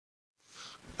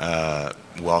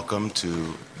Welcome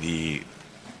to the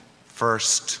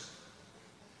first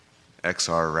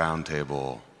XR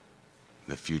Roundtable,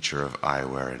 the future of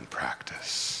eyewear in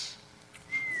practice.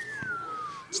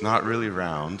 It's not really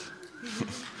round.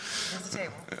 It's a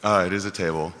table. It is a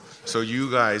table. So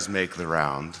you guys make the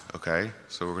round, okay?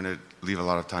 So we're going to leave a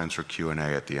lot of times for Q&A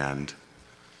at the end.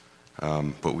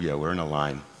 But yeah, we're in a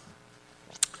line.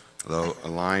 Though a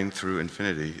line through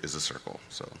infinity is a circle,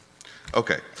 so.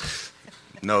 Okay.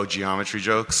 No geometry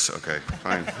jokes? Okay,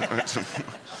 fine.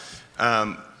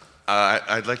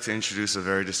 I'd like to introduce a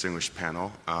very distinguished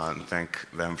panel and thank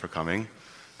them for coming.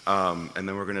 And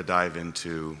then we're going to dive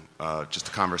into just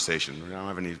a conversation. We don't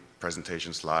have any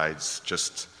presentation slides,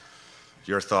 just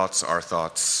your thoughts,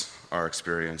 our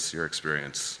experience, your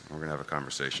experience. We're going to have a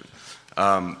conversation.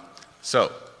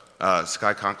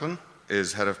 Skye Conklin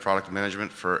is Head of Product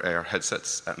Management for AR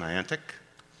Headsets at Niantic.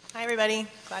 Hi, everybody.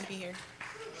 Glad to be here.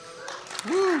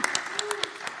 Woo.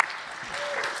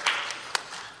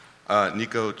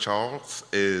 Nico Charles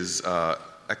is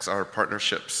XR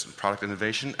Partnerships and Product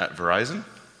Innovation at Verizon.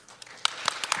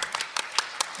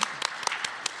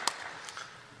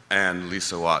 And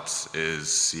Lisa Watts is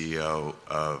CEO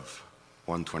of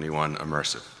 121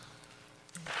 Immersive.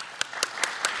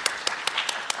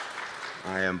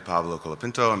 I am Pablo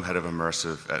Colapinto. I'm head of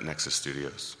Immersive at Nexus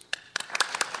Studios.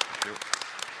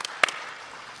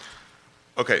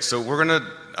 Okay, so we're going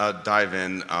to dive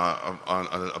in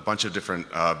on a bunch of different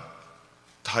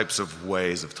types of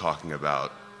ways of talking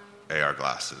about AR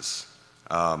glasses.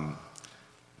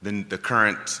 Then the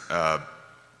current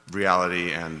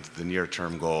reality and the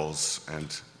near-term goals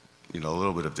and a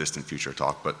little bit of distant future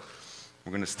talk, but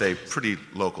we're going to stay pretty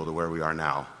local to where we are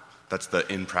now. That's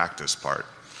the in-practice part.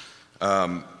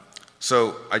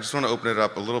 So I just want to open it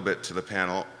up a little bit to the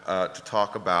panel to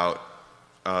talk about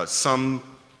some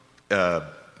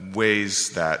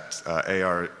ways that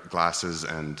AR glasses,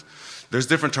 and there's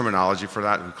different terminology for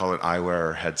that. We call it eyewear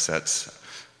or headsets.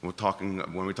 When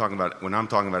I'm talking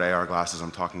about AR glasses,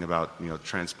 I'm talking about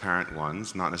transparent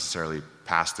ones, not necessarily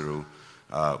pass-through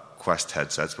Quest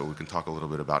headsets, but we can talk a little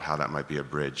bit about how that might be a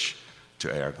bridge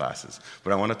to AR glasses.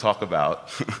 But I want to talk about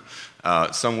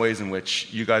some ways in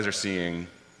which you guys are seeing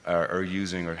or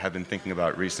using or have been thinking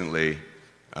about recently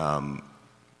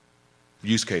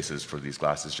use cases for these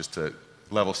glasses, just to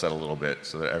level set a little bit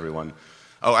so that everyone...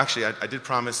 Oh, actually, I did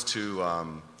promise to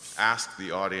ask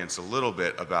the audience a little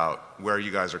bit about where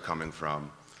you guys are coming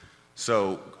from.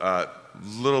 So a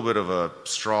little bit of a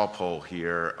straw poll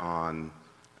here on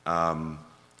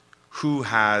who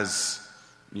has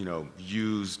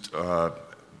used a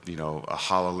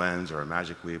HoloLens or a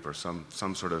Magic Leap or some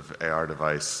sort of AR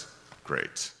device.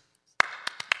 Great.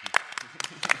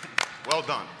 Well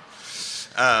done.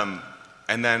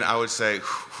 And then I would say,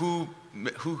 who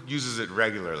uses it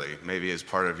regularly, maybe as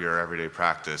part of your everyday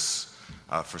practice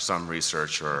for some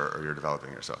research or you're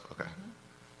developing yourself? Okay,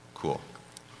 cool.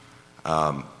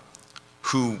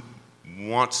 Who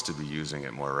wants to be using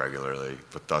it more regularly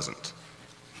but doesn't?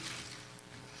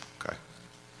 Okay,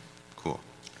 cool.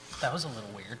 That was a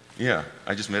little weird. Yeah,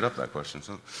 I just made up that question.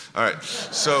 So, all right,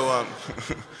 so...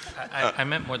 I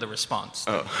meant more the response.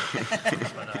 Oh.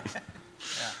 But,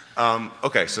 yeah.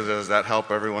 Okay, so does that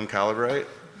help everyone calibrate?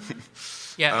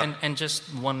 Yeah, and just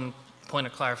one point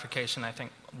of clarification, I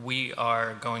think we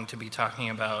are going to be talking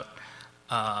about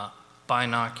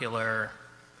binocular,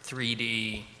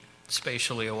 3D,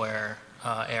 spatially aware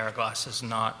AR glasses,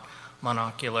 not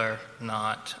monocular,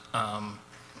 not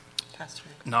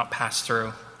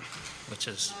pass-through, which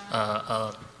is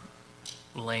a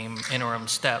lame interim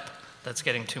step that's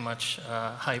getting too much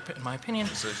hype, in my opinion.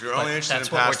 So if you're only interested in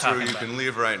pass-through, you can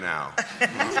leave right now.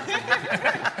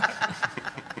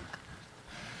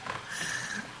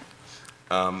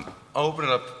 I'll open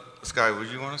it up. Skye, would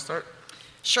you want to start?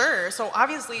 Sure. So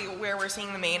obviously where we're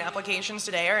seeing the main applications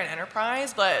today are in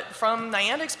enterprise, but from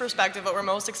Niantic's perspective, what we're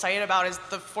most excited about is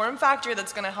the form factor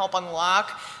that's going to help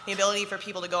unlock the ability for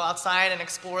people to go outside and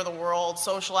explore the world,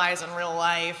 socialize in real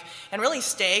life, and really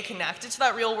stay connected to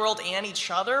that real world and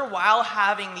each other while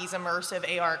having these immersive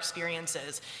AR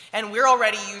experiences. And we're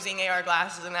already using AR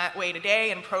glasses in that way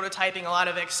today and prototyping a lot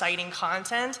of exciting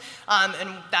content,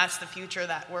 and that's the future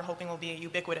that we're hoping will be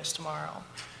ubiquitous tomorrow.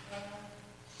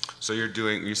 So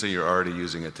you say you're already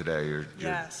using it today. You're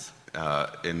Yes.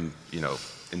 In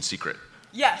secret.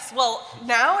 Yes, well,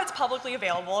 now it's publicly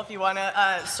available. If you want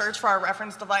to search for our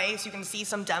reference device, you can see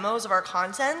some demos of our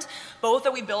content, both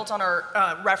that we built on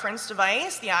our reference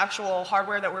device, the actual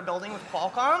hardware that we're building with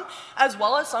Qualcomm, as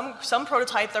well as some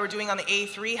prototype that we're doing on the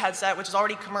A3 headset, which is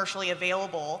already commercially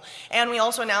available. And we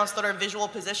also announced that our visual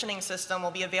positioning system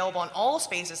will be available on all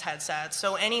Spaces headsets,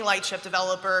 so any Lightship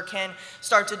developer can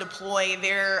start to deploy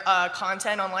their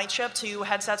content on Lightship to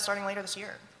headsets starting later this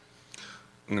year.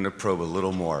 I'm going to probe a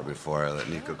little more before I let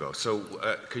Nico go. So,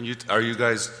 are you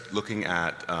guys looking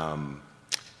at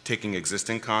taking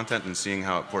existing content and seeing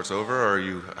how it ports over, or are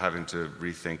you having to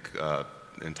rethink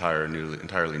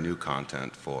entirely new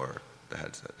content for the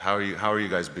headset? How are you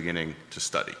guys beginning to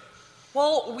study?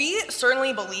 Well, we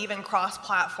certainly believe in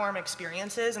cross-platform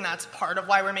experiences, and that's part of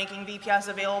why we're making VPS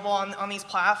available on these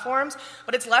platforms.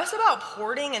 But it's less about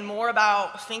porting and more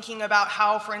about thinking about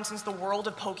how, for instance, the world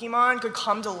of Pokemon could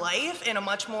come to life in a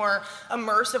much more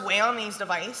immersive way on these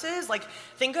devices. Like,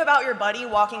 think about your buddy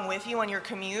walking with you on your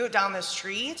commute down the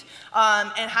street,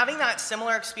 and having that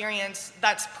similar experience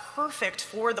that's perfect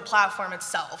for the platform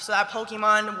itself. So that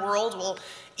Pokemon world will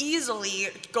easily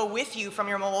go with you from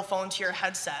your mobile phone to your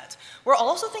headset. We're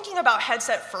also thinking about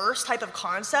headset first type of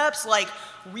concepts like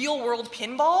real world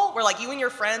pinball, where like you and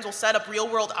your friends will set up real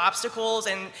world obstacles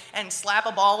and slap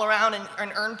a ball around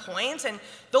and earn points. And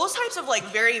those types of like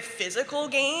very physical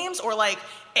games, or like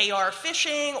AR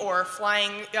fishing or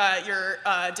flying your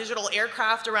digital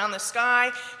aircraft around the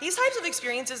sky, these types of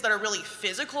experiences that are really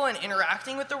physical and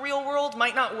interacting with the real world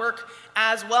might not work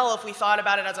as well if we thought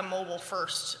about it as a mobile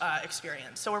first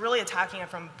experience. So we're really attacking it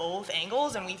from both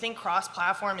angles, and we think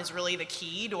cross-platform is really the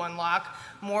key to unlock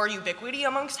more ubiquity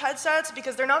amongst headsets,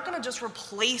 because they're not going to just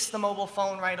replace the mobile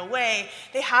phone right away.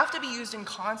 They have to be used in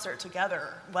concert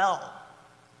together well.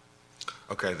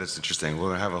 Okay, that's interesting. We're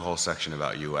going to have a whole section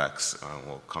about UX.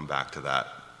 We'll come back to that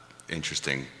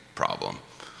interesting problem.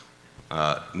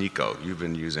 Nico, you've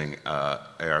been using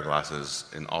AR glasses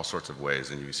in all sorts of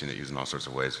ways, and you've seen it used in all sorts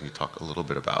of ways. Can you talk a little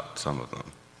bit about some of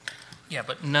them? Yeah,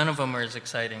 but none of them are as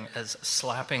exciting as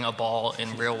slapping a ball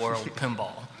in real-world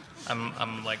pinball.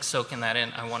 I'm like soaking that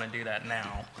in. I want to do that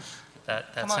now.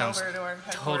 That Come sounds over to our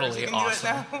totally you can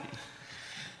awesome. Do it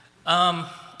now.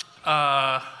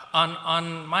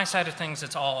 On my side of things,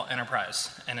 it's all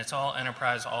enterprise, and it's all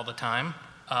enterprise all the time.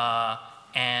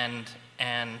 And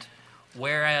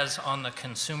whereas on the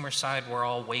consumer side, we're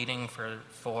all waiting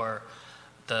for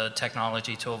the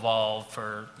technology to evolve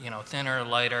for, thinner,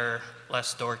 lighter,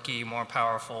 less dorky, more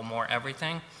powerful, more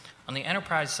everything. On the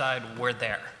enterprise side, we're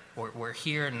there. We're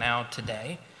here now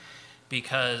today,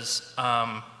 because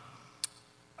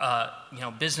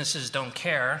businesses don't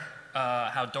care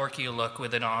how dorky you look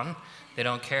with it on. They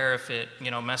don't care if it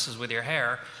messes with your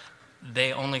hair.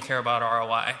 They only care about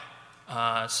ROI.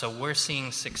 So we're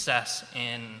seeing success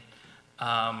in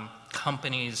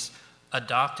companies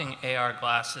adopting AR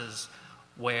glasses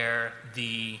where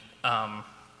the all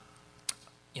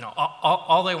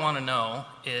they want to know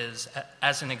is,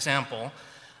 as an example,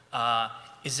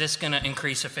 is this going to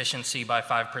increase efficiency by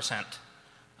 5%?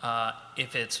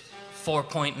 If it's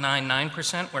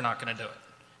 4.99%, we're not going to do it.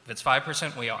 If it's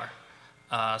 5%, we are.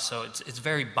 So it's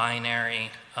very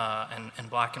binary and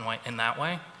black and white in that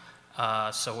way.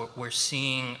 So we're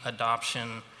seeing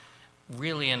adoption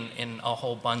really in a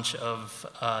whole bunch of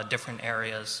different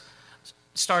areas,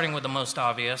 starting with the most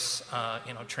obvious,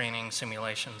 training,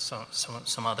 simulations,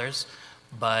 some others,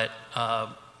 but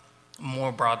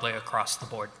more broadly across the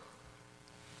board.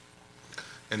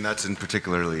 And that's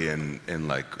particularly in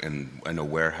a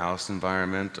warehouse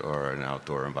environment or an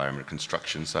outdoor environment,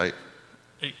 construction site?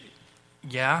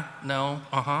 Yeah, no,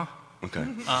 uh-huh. Okay.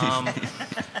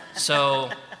 So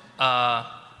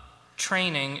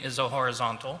training is a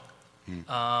horizontal.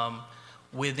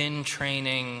 Within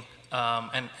training,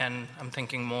 and I'm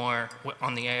thinking more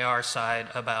on the AR side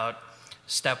about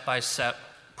step-by-step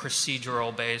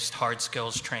procedural-based hard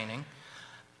skills training.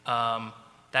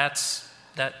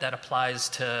 That applies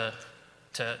to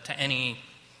any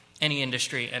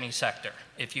industry, any sector.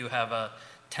 If you have a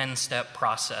 10-step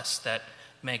process that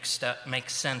makes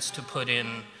sense to put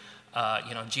in,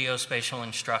 geospatial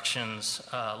instructions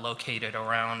located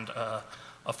around a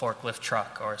forklift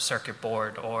truck or a circuit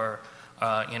board or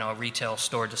a retail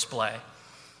store display.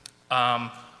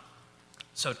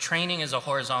 So training is a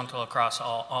horizontal across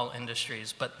all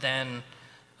industries, but then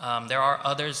there are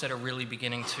others that are really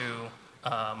beginning to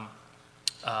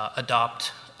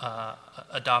adopt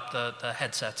the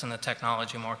headsets and the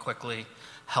technology more quickly.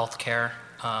 Healthcare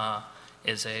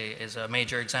is a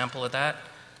major example of that,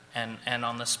 and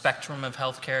on the spectrum of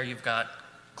healthcare, you've got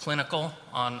clinical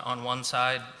on one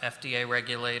side, FDA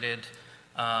regulated,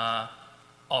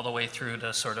 all the way through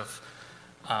to sort of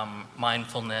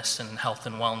mindfulness and health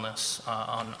and wellness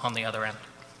on the other end.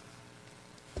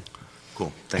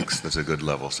 Cool, thanks. That's a good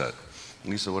level set.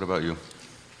 Lisa, what about you?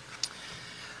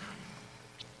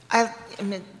 I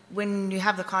mean, when you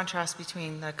have the contrast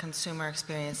between the consumer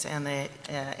experience and the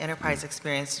enterprise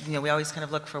experience, we always kind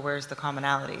of look for where's the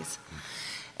commonalities.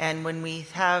 And when we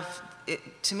have,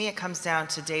 to me, it comes down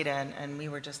to data. And we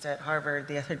were just at Harvard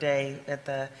the other day at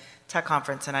the tech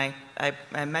conference, and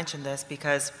I mentioned this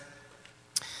because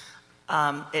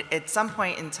at some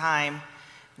point in time,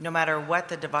 no matter what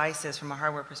the device is from a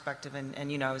hardware perspective,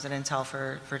 and I was at Intel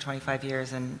for 25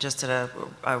 years, and just at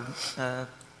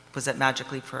was at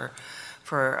Magic Leap for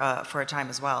a time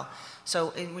as well.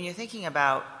 So when you're thinking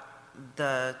about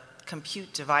the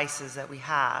compute devices that we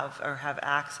have or have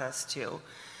access to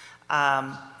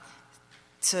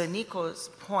Nico's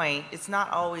point, it's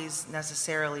not always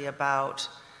necessarily about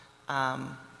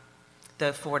the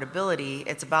affordability,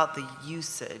 it's about the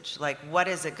usage. Like, what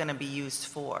is it going to be used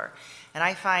for? And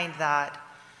I find that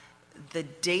the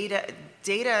data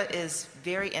is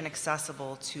very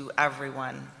inaccessible to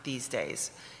everyone these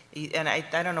days. And I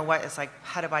don't know what, it's like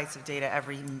petabytes of data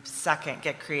every second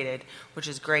get created, which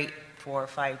is great for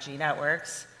 5G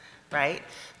networks, right?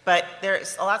 But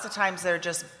there's lots of times they're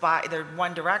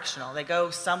one directional. They go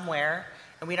somewhere,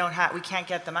 and we can't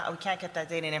get them out. We can't get that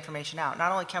data and information out.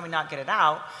 Not only can we not get it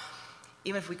out,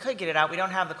 even if we could get it out, we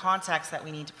don't have the context that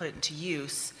we need to put it into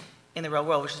use in the real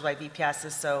world, which is why VPS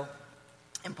is so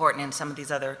important in some of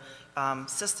these other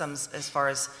systems as far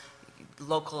as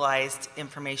localized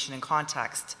information and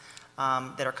context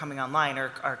that are coming online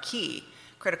are key,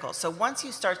 critical. So once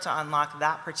you start to unlock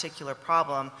that particular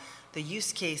problem, the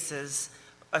use cases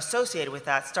associated with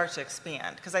that start to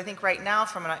expand. Because I think right now,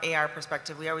 from an AR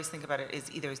perspective, we always think about it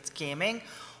as either it's gaming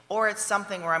or it's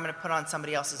something where I'm going to put on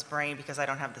somebody else's brain because I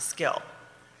don't have the skill.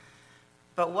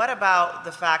 But what about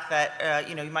the fact that,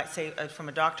 you might say from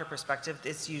a doctor perspective,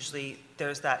 it's usually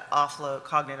there's that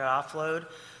cognitive offload.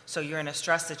 So you're in a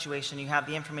stress situation, you have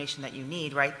the information that you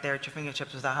need right there at your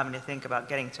fingertips without having to think about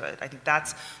getting to it. I think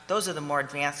those are the more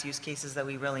advanced use cases that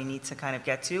we really need to kind of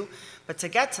get to. But to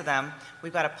get to them,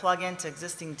 we've got to plug into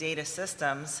existing data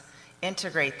systems,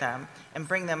 integrate them, and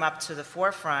bring them up to the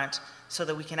forefront so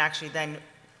that we can actually then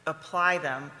apply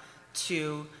them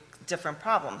to different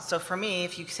problems. So for me,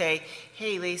 if you say,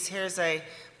 hey, Lise, here's a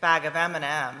bag of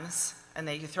M&Ms, and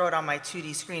then you throw it on my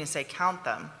 2D screen and say, count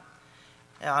them.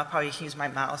 I'll probably use my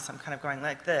mouse. I'm kind of going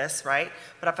like this, right?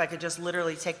 But if I could just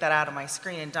literally take that out of my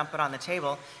screen and dump it on the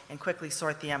table and quickly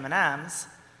sort the M&Ms,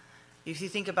 if you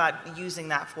think about using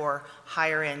that for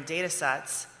higher end data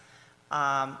sets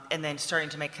and then starting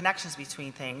to make connections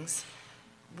between things,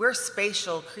 we're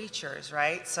spatial creatures,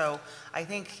 right? So I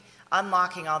think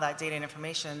unlocking all that data and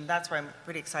information, that's where I'm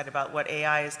pretty excited about what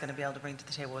AI is going to be able to bring to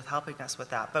the table with helping us with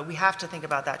that. But we have to think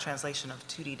about that translation of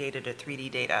 2D data to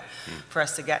 3D data for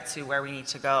us to get to where we need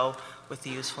to go with the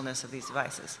usefulness of these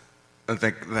devices. And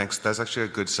thanks. That's actually a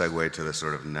good segue to the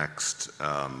sort of next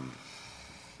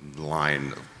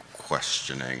line of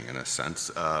questioning, in a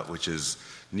sense, which is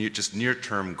just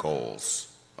near-term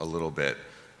goals a little bit.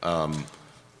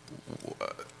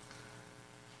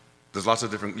 There's lots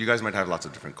of different, you guys might have lots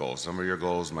of different goals. Some of your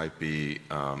goals might be,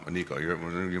 Nico,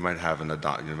 you might have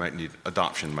you might need,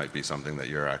 adoption might be something that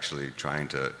you're actually trying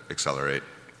to accelerate.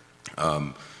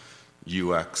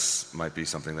 UX might be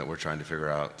something that we're trying to figure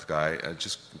out. Sky,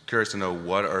 just curious to know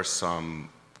what are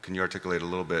can you articulate a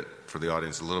little bit for the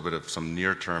audience, a little bit of some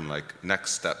near-term, like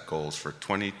next step goals for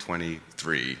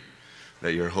 2023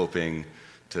 that you're hoping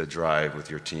to drive with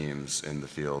your teams in the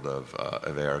field of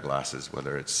AR glasses,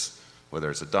 whether it's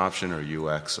adoption or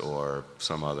UX or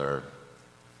some other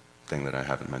thing that I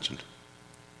haven't mentioned.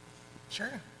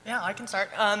 Sure. Yeah, I can start.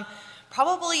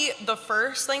 Probably the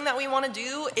first thing that we want to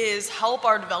do is help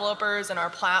our developers and our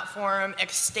platform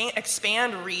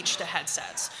expand reach to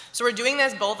headsets. So we're doing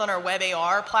this both on our Web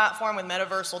AR platform with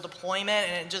metaversal deployment,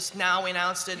 and it just now we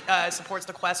announced it supports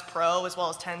the Quest Pro as well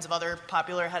as tens of other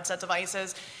popular headset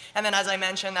devices. And then as I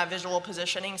mentioned, that visual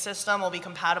positioning system will be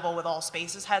compatible with all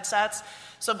Spaces headsets.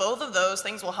 So both of those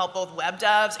things will help both web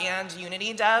devs and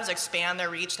Unity devs expand their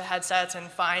reach to headsets and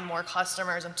find more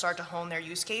customers and start to hone their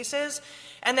use cases.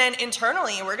 And then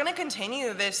internally, we're going to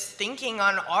continue this thinking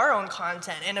on our own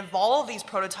content and evolve these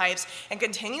prototypes and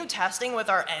continue testing with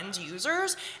our end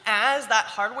users as that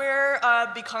hardware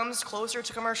becomes closer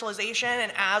to commercialization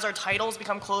and as our titles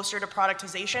become closer to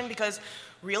productization, because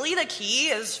really the key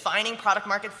is finding product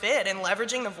market fit and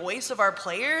leveraging the voice of our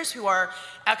players who are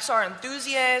XR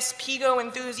enthusiasts, Pigo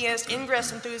enthusiasts,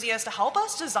 Ingress enthusiasts to help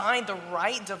us design the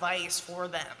right device for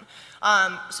them.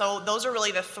 So those are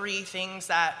really the three things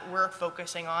that we're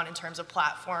focusing on in terms of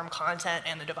platform, content,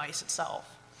 and the device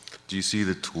itself. Do you see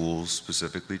the tools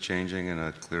specifically changing in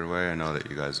a clear way? I know that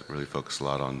you guys really focus a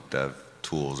lot on dev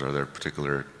tools. Are there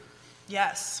particular...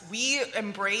 Yes, we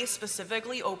embrace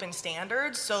specifically open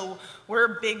standards, so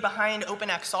we're big behind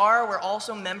OpenXR. We're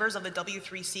also members of the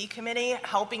W3C committee,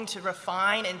 helping to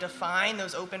refine and define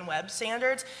those open web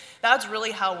standards. That's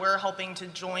really how we're helping to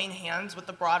join hands with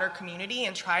the broader community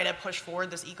and try to push forward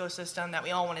this ecosystem that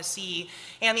we all want to see,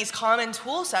 and these common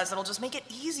tool sets that'll just make it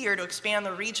easier to expand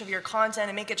the reach of your content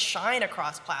and make it shine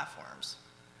across platforms.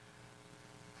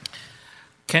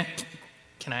 Can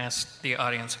I ask the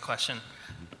audience a question?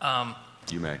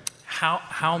 You may.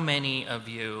 How many of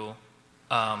you,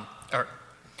 or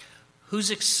who's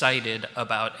excited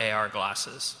about AR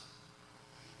glasses?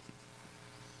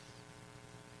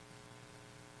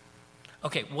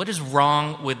 Okay, what is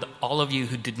wrong with all of you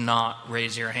who did not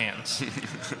raise your hands?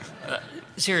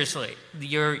 Seriously,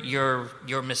 you're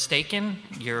mistaken.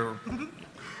 You're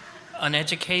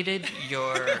uneducated.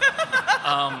 You're.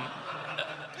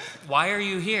 Why are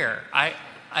you here? I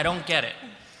don't get it.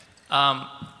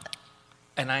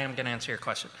 And I am going to answer your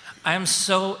question. I am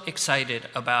so excited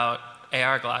about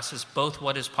AR glasses, both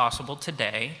what is possible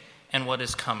today and what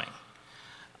is coming.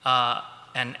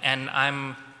 And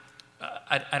I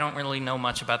don't really know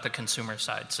much about the consumer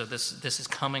side, so this is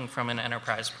coming from an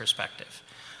enterprise perspective.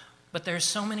 But there's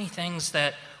so many things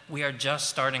that we are just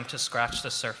starting to scratch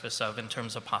the surface of in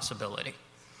terms of possibility.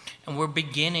 And we're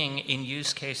beginning in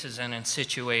use cases and in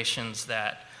situations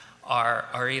that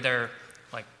are either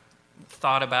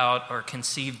thought about or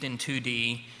conceived in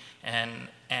 2D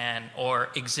or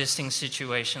existing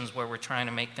situations where we're trying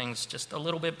to make things just a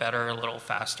little bit better, a little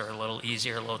faster, a little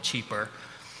easier, a little cheaper.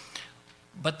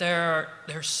 But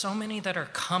there's so many that are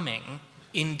coming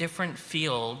in different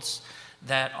fields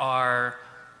that are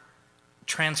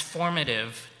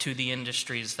transformative to the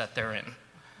industries that they're in.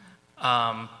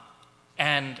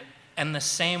 And the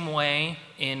same way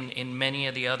in many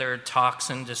of the other talks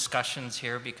and discussions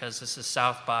here, because this is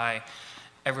South by,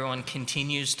 everyone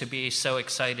continues to be so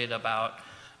excited about,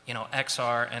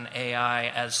 XR and AI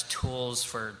as tools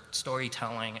for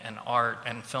storytelling and art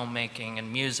and filmmaking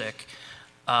and music.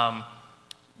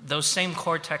 Those same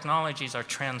core technologies are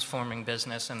transforming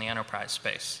business in the enterprise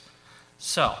space.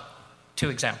 So, 2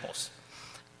 examples.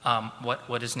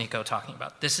 What is Nico talking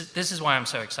about? This is why I'm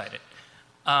so excited.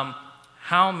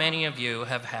 How many of you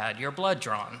have had your blood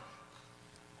drawn?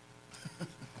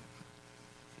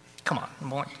 Come on,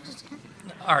 more.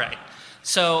 All right.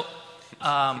 So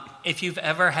if you've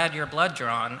ever had your blood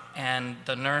drawn and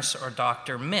the nurse or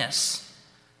doctor miss,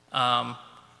 not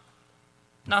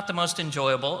the most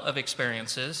enjoyable of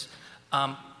experiences,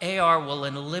 AR will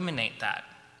eliminate that,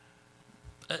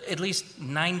 at least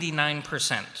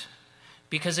 99%,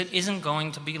 because it isn't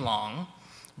going to be long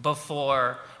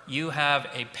before you have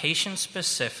a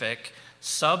patient-specific,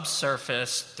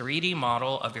 subsurface 3D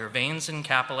model of your veins and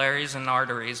capillaries and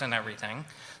arteries and everything.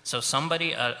 So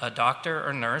somebody, a doctor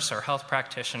or nurse or health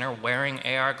practitioner wearing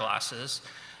AR glasses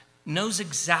knows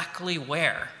exactly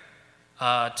where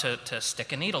to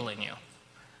stick a needle in you.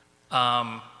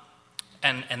 And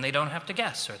they don't have to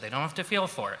guess, or they don't have to feel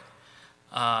for it.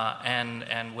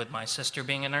 And with my sister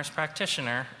being a nurse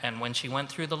practitioner, and when she went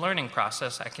through the learning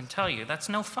process, I can tell you that's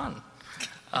no fun.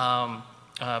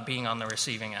 Being on the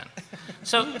receiving end.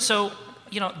 So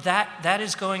that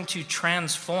is going to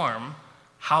transform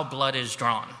how blood is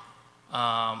drawn.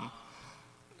 And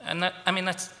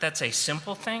that's a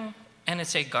simple thing, and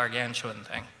it's a gargantuan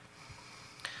thing.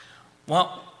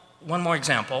 Well, one more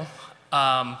example.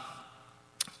 How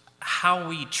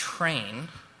we train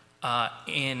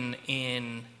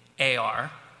in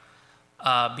AR,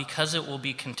 because it will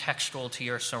be contextual to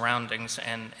your surroundings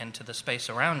and to the space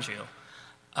around you,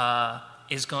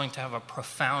 is going to have a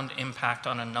profound impact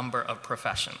on a number of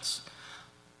professions.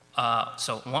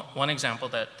 So one example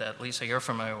that Lisa, you're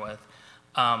familiar with,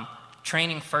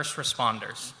 training first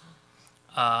responders.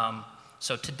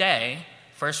 So today,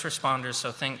 first responders,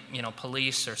 so think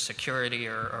police or security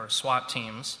or SWAT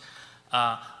teams,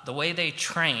 the way they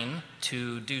train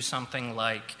to do something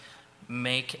like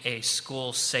make a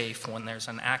school safe when there's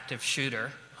an active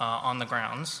shooter on the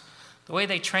grounds, the way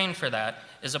they train for that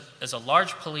is a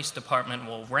large police department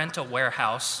will rent a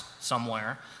warehouse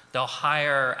somewhere. They'll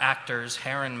hire actors,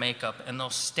 hair and makeup, and they'll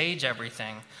stage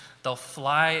everything. They'll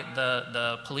fly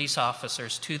the police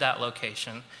officers to that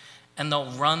location, and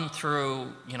they'll run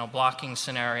through, blocking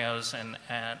scenarios and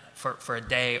for a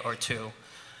day or two.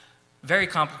 Very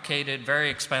complicated, very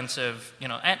expensive,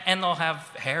 and they'll have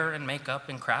hair and makeup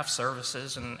and craft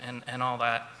services and all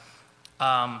that.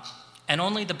 And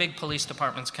only the big police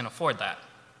departments can afford that.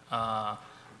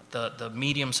 The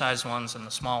medium-sized ones and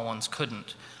the small ones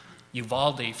couldn't.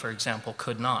 Uvalde, for example,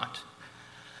 could not.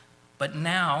 But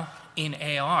now, in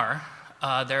AR,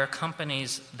 there are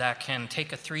companies that can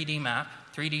take a 3D map,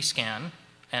 3D scan,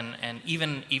 and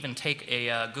even take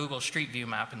a Google Street View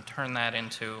map and turn that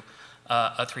into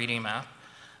a 3D map.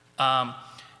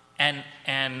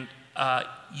 And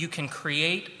you can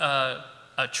create a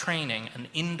training, an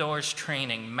indoors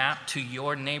training mapped to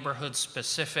your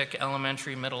neighborhood-specific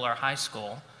elementary, middle, or high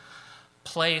school,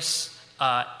 place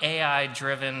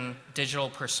AI-driven digital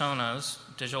personas,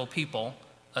 digital people,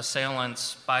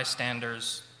 assailants,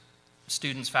 bystanders,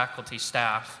 students, faculty,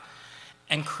 staff,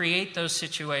 and create those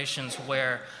situations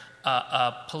where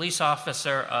a police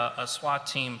officer, a SWAT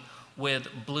team with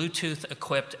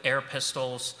Bluetooth-equipped air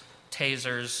pistols,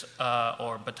 tasers,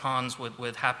 or batons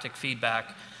with haptic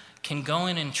feedback can go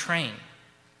in and train.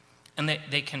 And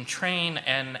they can train,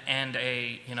 and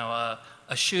a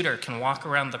shooter can walk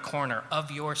around the corner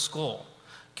of your school,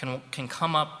 can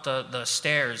come up the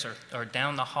stairs or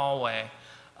down the hallway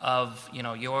of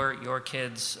your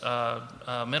kid's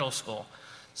middle school.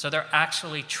 So they're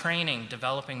actually training,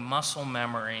 developing muscle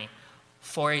memory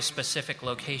for a specific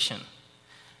location.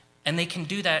 And they can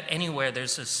do that anywhere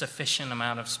there's a sufficient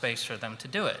amount of space for them to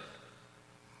do it.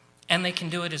 And they can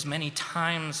do it as many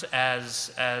times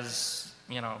as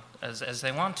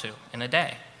they want to in a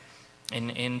day,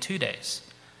 in 2 days.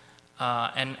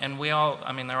 And we all,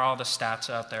 there are all the stats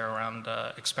out there around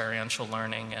experiential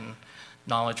learning and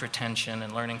knowledge retention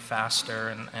and learning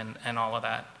faster and all of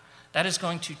that. That is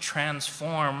going to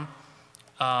transform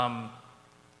first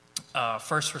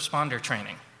responder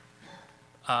training.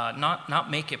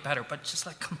 Not make it better, but just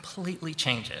completely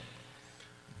change it.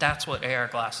 That's what AR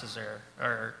glasses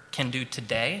can do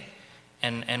today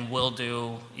and will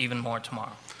do even more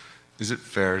tomorrow. Is it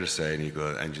fair to say,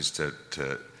 Nico, and just to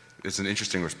it's an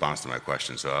interesting response to my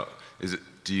question. So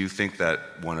do you think that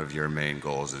one of your main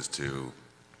goals is to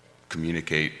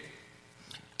communicate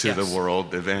to Yes. the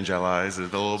world, evangelize a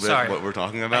little bit what we're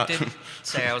talking about? I did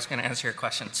say I was going to answer your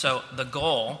question. So the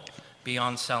goal,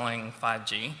 beyond selling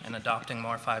 5G and adopting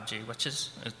more 5G, which is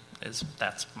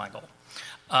that's my goal,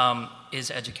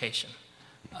 is education.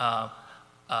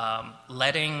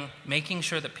 Making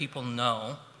sure that people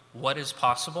know what is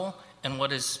possible and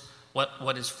what is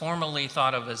formerly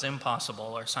thought of as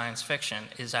impossible or science fiction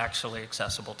is actually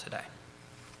accessible today.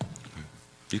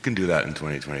 You can do that in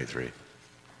 2023.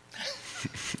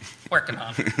 Working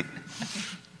on it.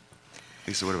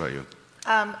 Lisa, what about you?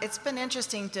 It's been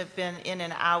interesting to have been in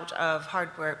and out of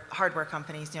hardware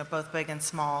companies, both big and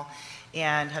small,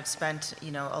 and have spent,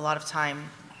 a lot of time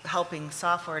helping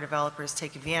software developers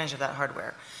take advantage of that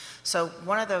hardware. So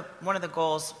one of the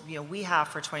goals we have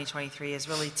for 2023 is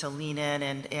really to lean in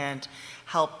and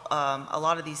help a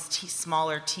lot of these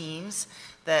smaller teams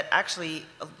that actually,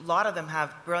 a lot of them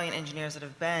have brilliant engineers that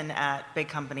have been at big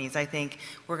companies. I think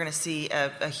we're going to see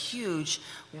a huge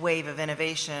wave of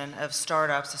innovation of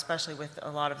startups, especially with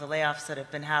a lot of the layoffs that have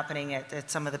been happening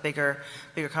at some of the bigger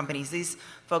companies. These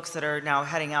folks that are now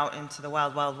heading out into the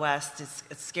wild, wild west, it's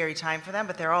a scary time for them,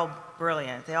 but they're all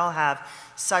brilliant. They all have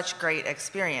such great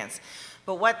experience.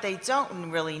 But what they don't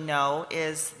really know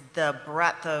is the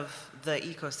breadth of the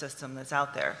ecosystem that's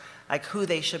out there, like who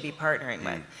they should be partnering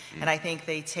with. And I think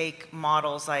they take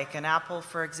models like an Apple,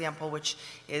 for example, which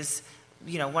is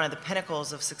one of the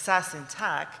pinnacles of success in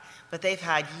tech, but they've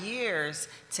had years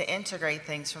to integrate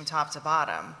things from top to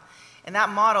bottom. And that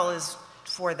model is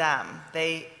for them.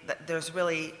 There's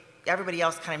really, everybody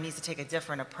else kind of needs to take a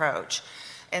different approach.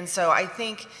 And so I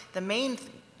think the main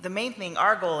thing,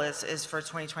 our goal is for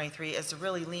 2023 is to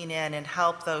really lean in and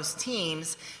help those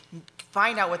teams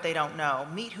find out what they don't know,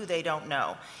 meet who they don't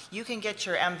know. You can get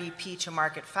your MVP to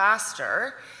market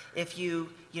faster if you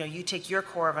take your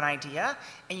core of an idea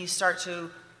and you start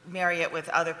to marry it with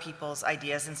other people's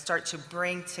ideas and start to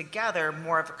bring together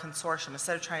more of a consortium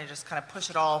instead of trying to just kind of push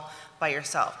it all by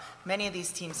yourself. Many of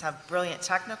these teams have brilliant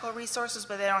technical resources,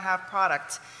 but they don't have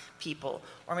product people.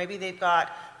 Or maybe they've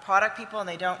got product people and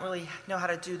they don't really know how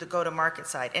to do the go-to-market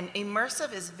side. And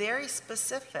immersive is very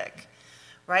specific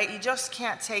right? You just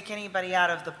can't take anybody out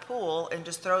of the pool and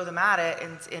just throw them at it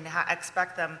and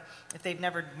expect them, if they've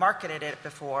never marketed it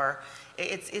before.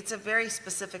 It's a very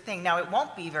specific thing. Now, it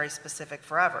won't be very specific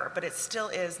forever, but it still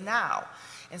is now.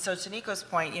 And so to Nico's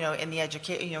point, in the what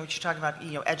you're talking about,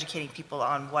 educating people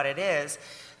on what it is,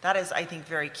 that is, I think,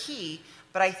 very key.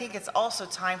 But I think it's also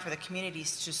time for the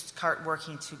communities to start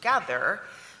working together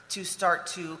to start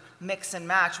to mix and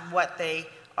match what they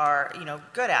are,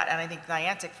 good at. And I think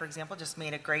Niantic, for example, just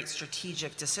made a great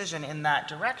strategic decision in that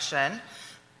direction.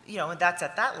 That's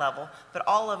at that level. But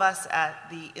all of us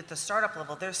at the startup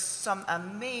level, there's some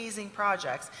amazing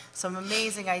projects, some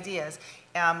amazing ideas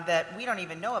that we don't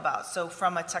even know about. So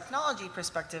from a technology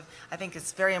perspective, I think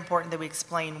it's very important that we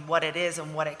explain what it is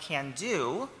and what it can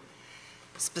do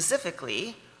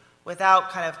specifically, without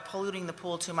kind of polluting the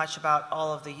pool too much about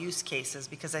all of the use cases,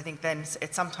 because I think then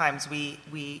sometimes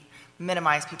we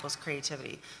minimize people's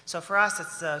creativity. So for us,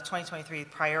 it's the 2023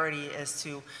 priority is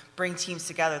to bring teams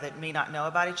together that may not know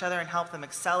about each other and help them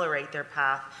accelerate their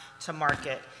path to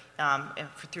market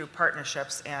through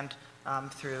partnerships and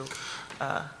through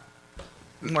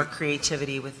more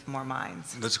creativity with more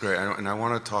minds. That's great, and I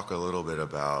want to talk a little bit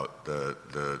about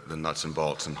the nuts and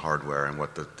bolts and hardware and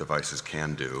what the devices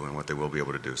can do and what they will be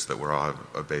able to do, so that we're all have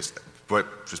a base.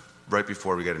 But just right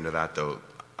before we get into that, though,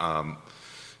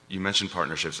 you mentioned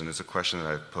partnerships, and it's a question that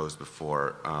I've posed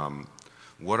before.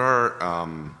 What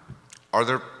are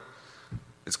there?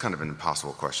 It's kind of an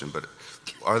impossible question, but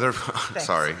are there?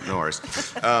 Sorry, no worries.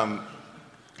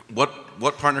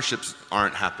 What partnerships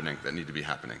aren't happening that need to be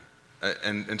happening?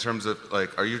 And in terms of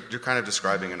you're kind of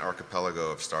describing an archipelago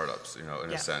of startups,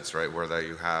 in a sense, right? Where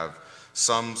you have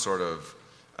some sort of,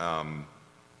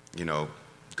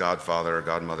 godfather or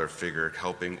godmother figure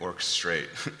helping orchestrate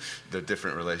the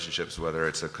different relationships, whether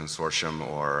it's a consortium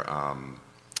or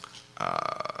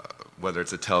whether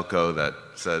it's a telco that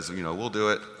says, we'll do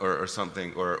it, or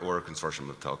something, or a consortium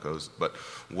of telcos. But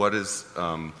what is,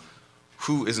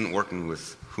 who isn't working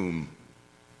with whom?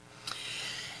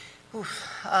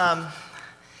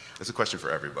 It's a question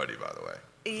for everybody, by the way.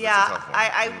 Yeah,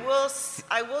 I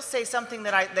will say something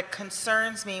that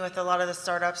concerns me with a lot of the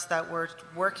startups that we're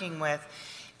working with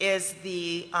is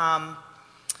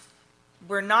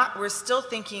we're still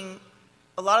thinking,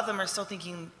 a lot of them are still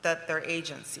thinking that they're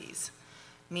agencies,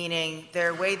 meaning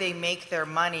their way they make their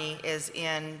money is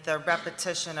in the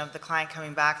repetition of the client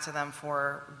coming back to them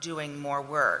for doing more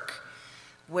work,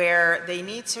 where they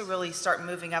need to really start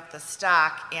moving up the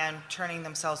stack and turning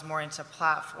themselves more into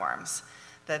platforms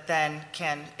that then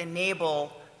can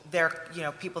enable their,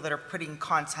 people that are putting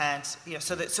content,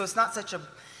 so it's not such a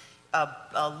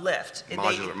lift.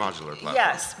 Modular platforms.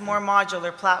 Yes, more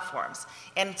modular platforms.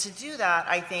 And to do that,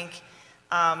 I think,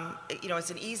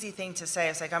 it's an easy thing to say.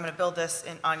 It's like, I'm going to build this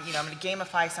I'm going to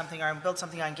gamify something, or I'm going to build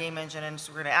something on Game Engine, and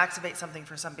so we're going to activate something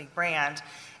for some big brand,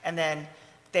 and then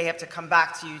they have to come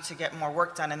back to you to get more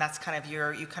work done, and that's kind of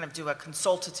you kind of do a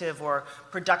consultative or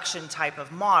production type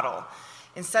of model.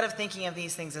 Instead of thinking of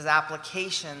these things as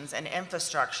applications and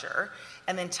infrastructure,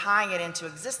 and then tying it into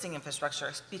existing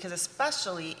infrastructure, because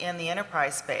especially in the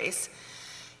enterprise space,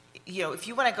 if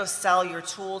you want to go sell your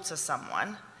tool to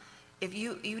someone, if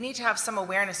you need to have some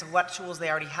awareness of what tools they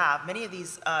already have. Many of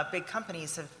these big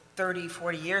companies have 30,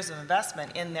 40 years of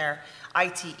investment in their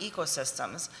IT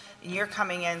ecosystems, and you're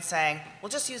coming in saying, well,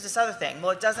 just use this other thing.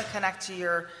 Well, it doesn't connect to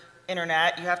your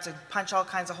internet. You have to punch all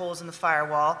kinds of holes in the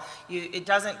firewall. It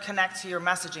doesn't connect to your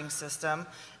messaging system.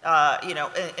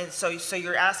 And so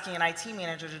you're asking an IT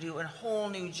manager to do a whole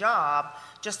new job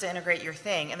just to integrate your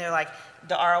thing. And they're like,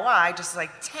 the ROI just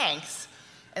tanks.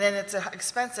 And then it's an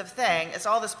expensive thing. It's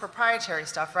all this proprietary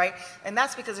stuff, right? And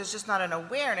that's because there's just not an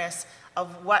awareness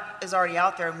of what is already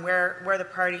out there and where the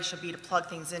priority should be to plug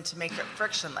things in to make it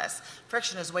frictionless.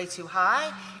 Friction is way too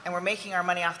high, and we're making our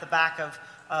money off the back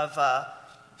of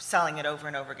selling it over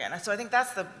and over again. So I think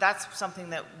that's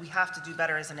something that we have to do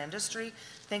better as an industry.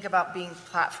 Think about being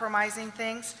platformizing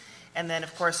things, and then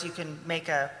of course you can make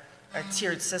a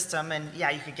tiered system, and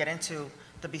yeah, you could get into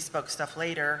the bespoke stuff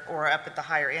later or up at the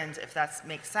higher end if that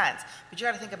makes sense. But you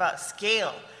got to think about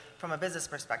scale from a business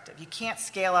perspective. You can't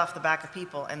scale off the back of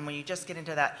people, and when you just get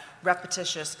into that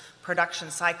repetitious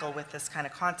production cycle with this kind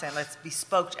of content that's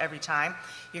bespoke every time,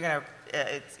 you're gonna,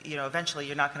 eventually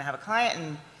you're not gonna have a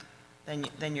client, and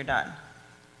then you're done.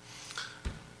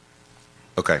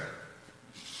 Okay.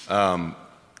 I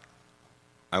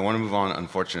want to move on,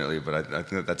 unfortunately, but I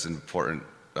think that's an important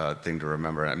thing to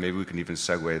remember. And maybe we can even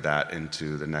segue that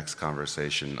into the next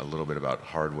conversation a little bit about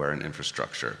hardware and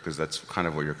infrastructure, because that's kind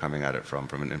of where you're coming at it from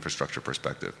an infrastructure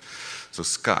perspective. So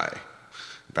Sky,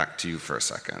 back to you for a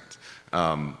second.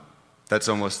 it's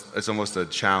almost a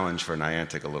challenge for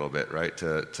Niantic a little bit, right?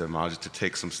 To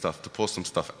take some stuff, to pull some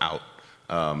stuff out.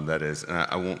 That is, and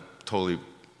I won't totally.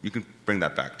 You can bring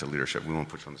that back to leadership. We won't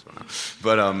put you on this one now.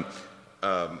 But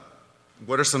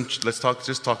what are some? Let's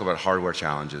talk about hardware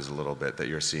challenges a little bit that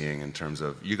you're seeing in terms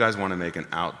of you guys want to make an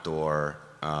outdoor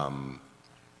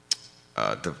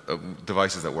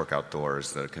devices that work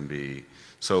outdoors that can be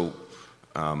so.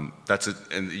 That's it,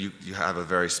 and you have a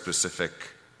very specific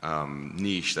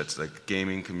niche that's like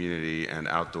gaming community and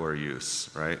outdoor use,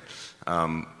 right?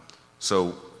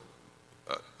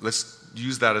 Let's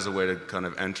use that as a way to kind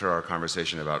of enter our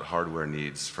conversation about hardware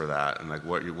needs for that, and like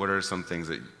what are some things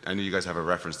that I know you guys have a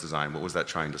reference design. What was that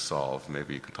trying to solve?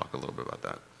 Maybe you can talk a little bit about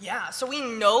that. Yeah, so we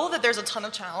know that there's a ton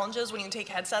of challenges when you take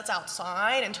headsets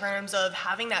outside in terms of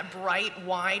having that bright,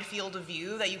 wide field of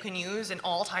view that you can use in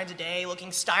all times of day,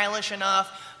 looking stylish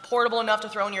enough, portable enough to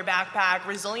throw in your backpack,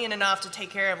 resilient enough to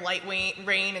take care of lightweight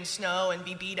rain and snow and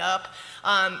be beat up.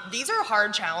 These are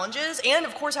hard challenges, and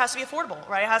of course it has to be affordable,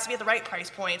 right? It has to be at the right price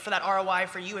point for that ROI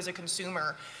for you as a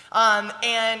consumer.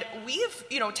 And we've,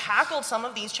 tackled some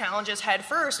of these challenges head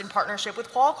first in partnership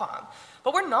with Qualcomm.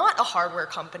 But we're not a hardware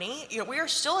company. We are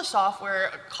still a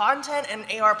software, content, and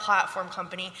AR platform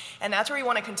company, and that's where we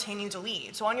want to continue to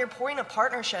lead. So on your point of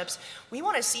partnerships, we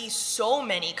want to see so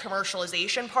many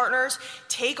commercialization partners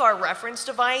take our reference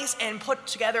device and put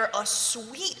together a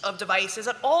suite of devices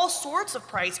at all sorts of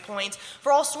price points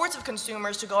for all sorts of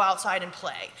consumers to go outside and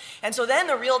play. And so then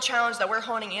the real challenge that we're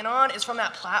honing in on is from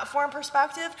that platform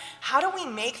perspective, how do we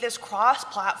make this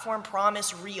cross-platform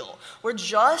promise real? We're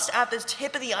just at the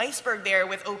tip of the iceberg there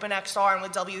with OpenXR and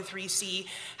with W3C.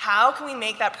 How can we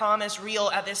make that promise real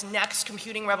at this next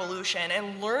computing revolution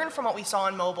and learn from what we saw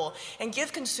in mobile and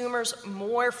give consumers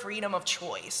more freedom of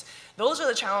choice? Those are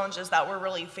the challenges that we're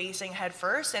really facing head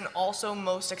first and also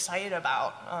most excited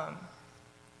about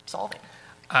solving.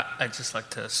 I'd just like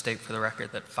to state for the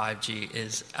record that 5G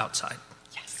is outside.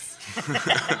 Yes.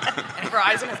 And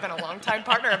Verizon has been a longtime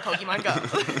partner of Pokemon Go.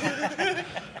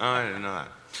 Oh, I didn't know that.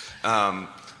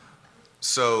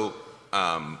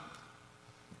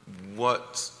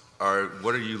 What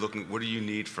do you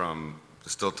need from?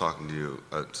 Still talking to you.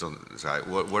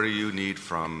 What do you need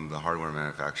from the hardware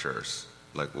manufacturers?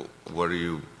 Like, what?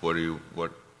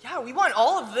 Yeah, we want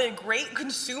all of the great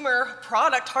consumer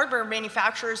product hardware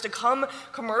manufacturers to come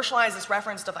commercialize this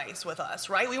reference device with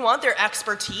us, right? We want their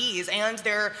expertise and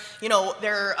their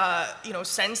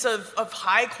sense of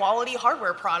high quality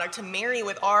hardware product to marry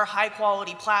with our high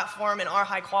quality platform and our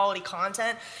high quality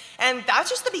content. And that's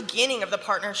just the beginning of the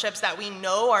partnerships that we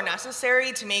know are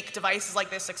necessary to make devices like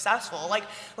this successful. Like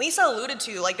Lisa alluded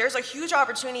to, there's a huge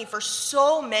opportunity for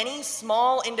so many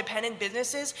small independent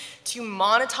businesses to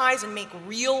monetize and make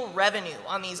real revenue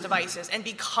on these devices and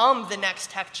become the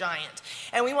next tech giant.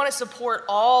 And we want to support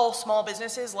all small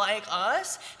businesses like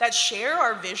us that share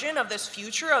our vision of this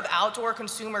future of outdoor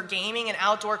consumer gaming and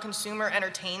outdoor consumer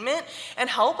entertainment and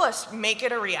help us make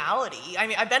it a reality. I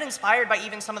mean, I've been inspired by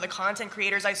even some of the content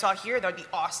creators I saw here that would be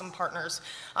awesome partners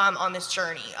on this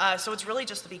journey. So it's really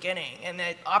just the beginning, and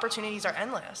the opportunities are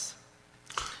endless.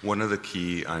 One of the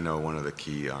key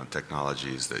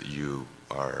technologies that you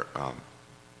are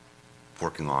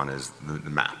working on is the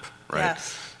map, right?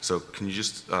 Yes. So can you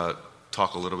just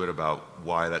talk a little bit about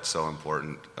why that's so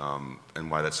important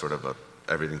and why that's sort of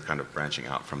everything's kind of branching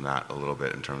out from that a little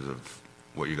bit in terms of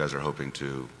what you guys are hoping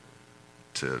to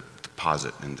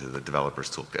deposit into the developer's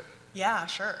toolkit? Yeah,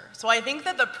 sure. So I think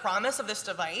that the promise of this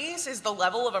device is the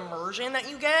level of immersion that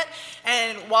you get,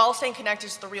 and while staying connected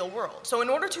to the real world. So in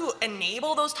order to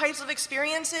enable those types of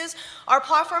experiences, our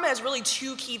platform has really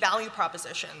two key value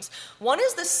propositions. One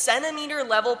is the centimeter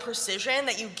level precision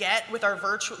that you get with our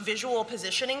visual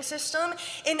positioning system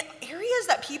in areas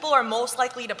that people are most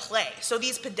likely to play. So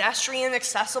these pedestrian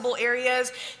accessible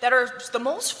areas that are the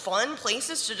most fun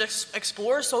places to just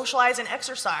explore, socialize, and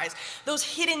exercise. Those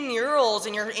hidden murals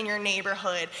in your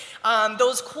neighborhood,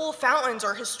 those cool fountains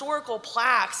or historical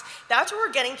plaques, that's where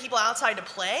we're getting people outside to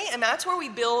play, and that's where we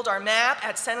build our map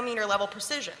at centimeter level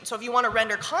precision. So if you want to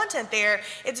render content there,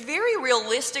 it's very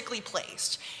realistically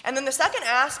placed. And then the second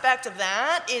aspect of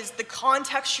that is the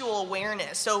contextual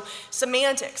awareness. So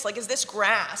semantics, like is this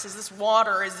grass, is this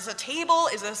water, is this a table,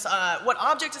 is this, what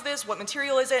object is this, what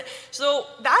material is it? So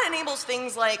that enables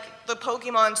things like the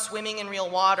Pokemon swimming in real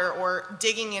water or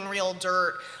digging in real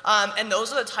dirt, and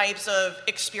those are the types of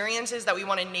experiences that we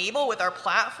want to enable with our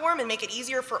platform and make it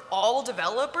easier for all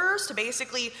developers to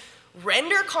basically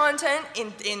render content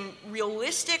in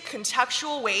realistic,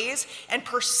 contextual ways and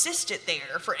persist it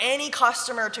there for any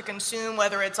customer to consume,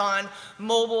 whether it's on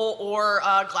mobile or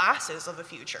glasses of the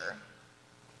future.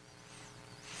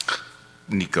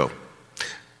 Nico,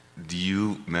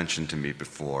 you mentioned to me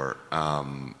before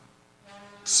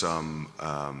some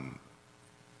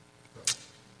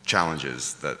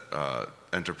challenges that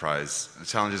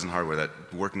challenges in hardware that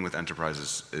working with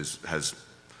enterprises has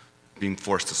been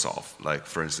forced to solve. Like,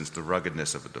 for instance, the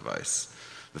ruggedness of a device,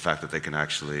 the fact that they can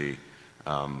actually,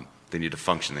 they need to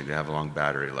function, they need to have a long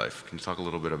battery life. Can you talk a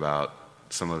little bit about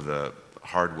some of the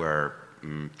hardware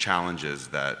challenges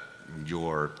that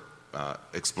your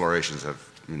explorations have,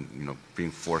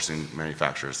 been forcing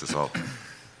manufacturers to solve?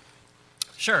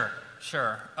 Sure.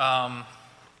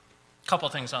 Couple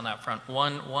things on that front.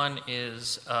 One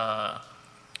is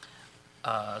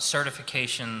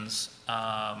certifications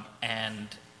and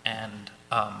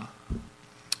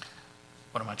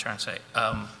what am I trying to say?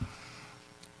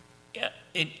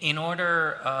 In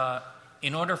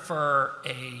order for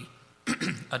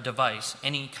a device,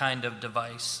 any kind of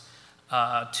device,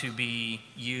 to be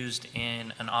used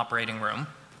in an operating room,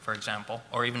 for example,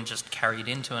 or even just carried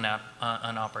into an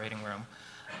operating room,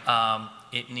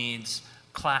 it needs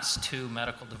Class 2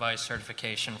 medical device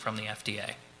certification from the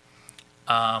FDA.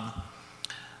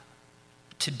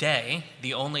 Today,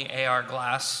 the only AR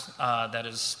glass that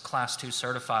is Class 2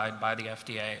 certified by the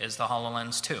FDA is the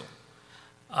HoloLens 2,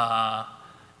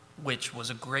 which was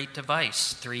a great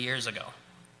device 3 years ago,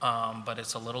 but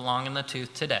it's a little long in the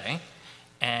tooth today.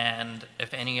 And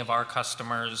if any of our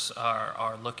customers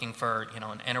are looking for,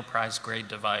 an enterprise-grade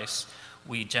device,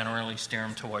 we generally steer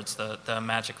them towards the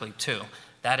Magic Leap 2.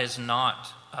 That is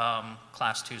not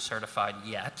Class 2 certified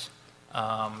yet.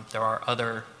 There are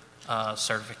other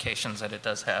certifications that it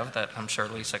does have that I'm sure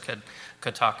Lisa could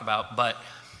talk about, but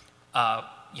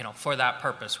for that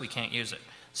purpose, we can't use it.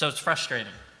 So it's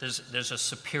frustrating. There's a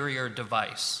superior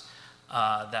device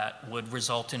that would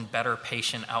result in better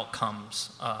patient outcomes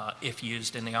if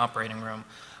used in the operating room,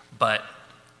 but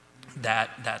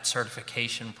that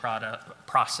certification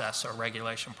process or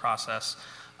regulation process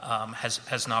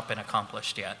has not been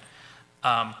accomplished yet.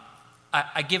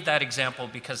 I give that example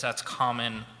because that's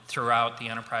common throughout the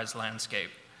enterprise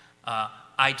landscape.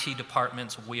 IT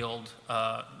departments wield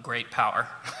great power,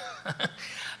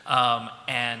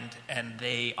 and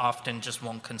they often just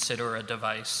won't consider a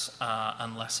device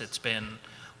unless it's been,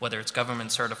 whether it's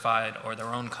government certified or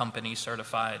their own company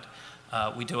certified.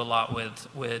 We do a lot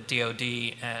with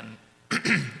DoD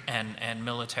and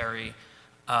military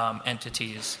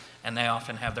entities, and they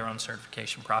often have their own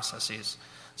certification processes.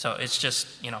 So it's just,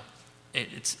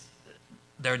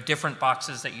 there are different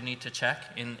boxes that you need to check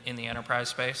in the enterprise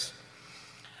space.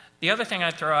 The other thing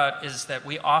I'd throw out is that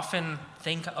we often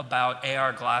think about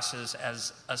AR glasses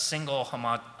as a single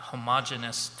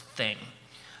homogeneous thing,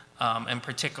 and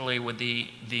particularly with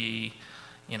the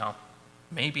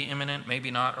maybe imminent, maybe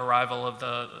not arrival of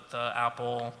the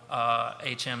Apple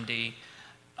HMD.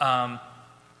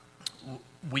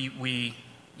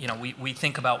 We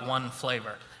think about one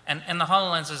flavor. And the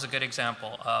HoloLens is a good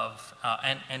example of,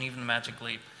 and even the Magic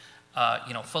Leap,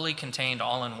 fully contained,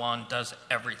 all-in-one, does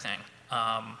everything.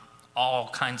 All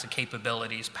kinds of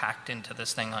capabilities packed into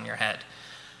this thing on your head.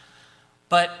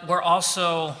 But we're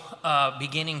also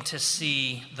beginning to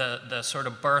see the sort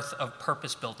of birth of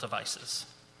purpose-built devices,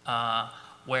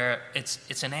 where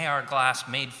it's an AR glass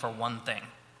made for one thing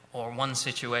or one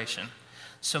situation.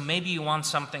 So maybe you want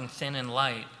something thin and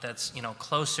light that's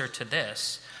closer to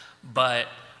this, but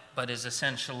is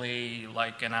essentially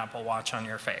like an Apple Watch on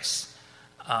your face.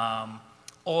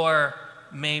 Or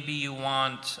maybe you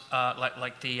want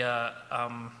like the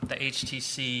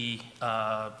HTC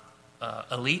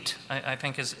Elite, I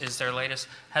think is their latest,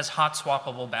 has hot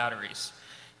swappable batteries.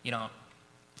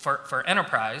 For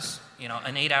enterprise,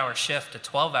 an 8-hour shift, a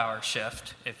 12-hour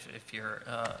shift, if you're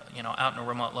out in a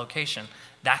remote location,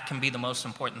 that can be the most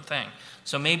important thing.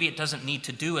 So maybe it doesn't need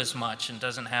to do as much and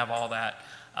doesn't have all that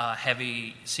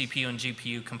heavy CPU and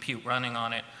GPU compute running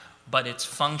on it, but its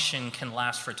function can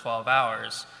last for 12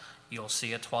 hours. You'll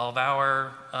see a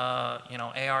 12-hour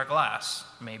AR glass,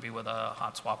 maybe with a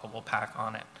hot swappable pack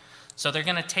on it. So they're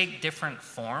going to take different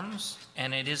forms,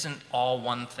 and it isn't all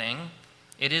one thing.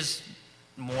 It is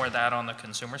more that on the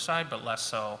consumer side, but less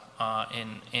so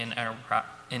in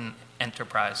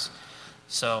enterprise.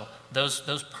 So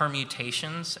those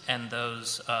permutations and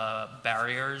those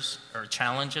barriers or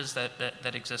challenges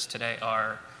that exist today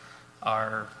are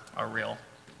real,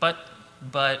 but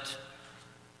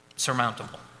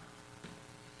surmountable.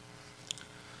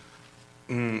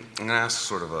 I'm going to ask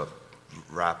sort of a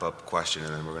wrap-up question,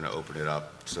 and then we're going to open it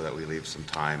up so that we leave some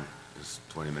time. There's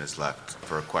 20 minutes left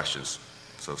for questions.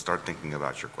 So start thinking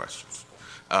about your questions,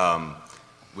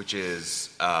 which is,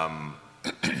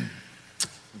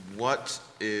 where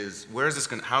is this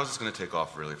going? How is this going to take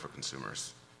off really for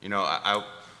consumers? You know,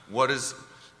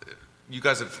 you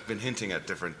guys have been hinting at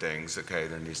different things. Okay,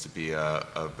 there needs to be a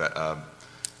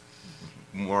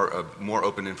more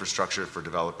open infrastructure for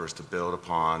developers to build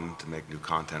upon, to make new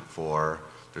content for.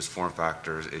 There's form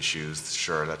factors issues.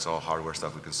 Sure, that's all hardware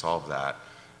stuff. We can solve that.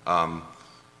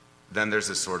 Then there's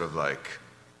this sort of like,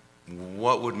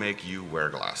 what would make you wear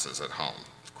glasses at home?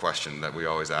 Question that we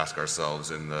always ask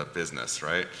ourselves in the business,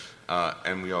 right?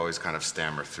 And we always kind of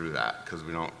stammer through that because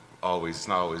it's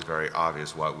not always very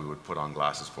obvious what we would put on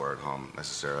glasses for at home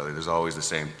necessarily. There's always the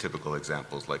same typical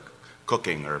examples like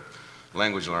cooking or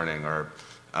language learning or,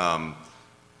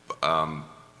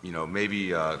 you know,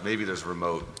 maybe there's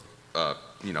remote,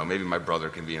 you know, maybe my brother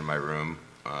can be in my room.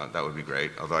 That would be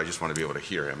great, although I just want to be able to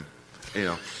hear him, you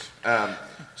know.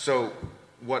 So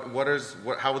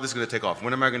how is this going to take off?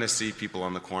 When am I going to see people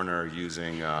on the corner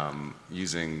using,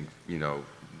 you know,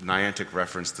 Niantic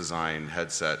reference design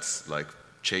headsets, like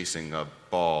chasing a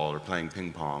ball or playing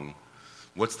ping pong?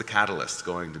 What's the catalyst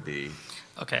going to be?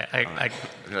 Okay,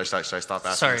 Should I stop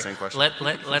asking sorry, the same question?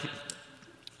 Let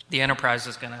the enterprise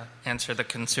is going to answer the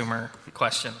consumer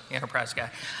question, the enterprise guy.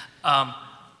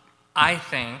 I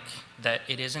think that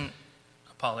it isn't,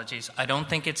 apologies, I don't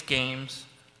think it's games,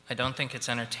 I don't think it's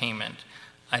entertainment,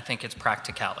 I think it's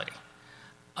practicality.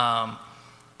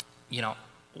 You know,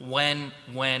 when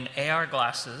AR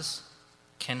glasses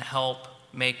can help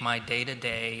make my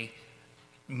day-to-day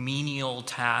menial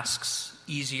tasks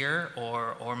easier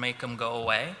or make them go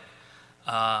away,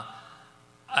 I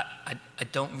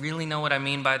don't really know what I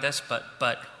mean by this, but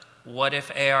what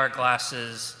if AR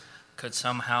glasses could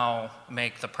somehow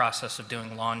make the process of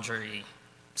doing laundry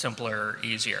simpler or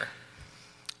easier?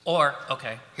 Or,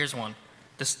 okay, here's one.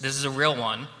 This is a real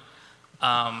one.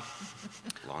 Laundry?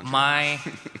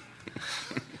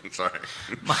 Sorry.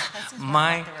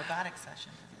 My the robotic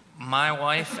session. My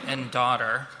wife and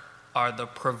daughter are the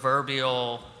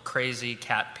proverbial crazy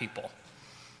cat people.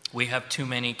 We have too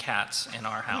many cats in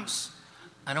our house.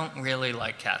 I don't really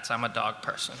like cats. I'm a dog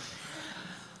person.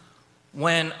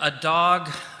 When a dog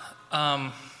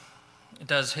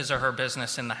does his or her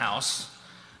business in the house,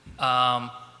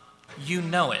 you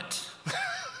know it.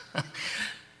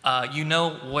 You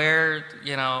know where,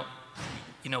 you know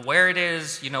where it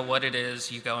is, you know what it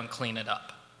is, you go and clean it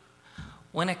up.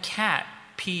 When a cat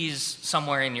pees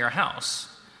somewhere in your house,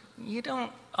 you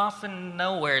don't often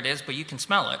know where it is, but you can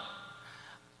smell it.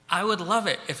 I would love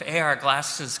it if AR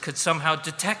glasses could somehow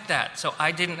detect that, so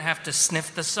I didn't have to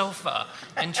sniff the sofa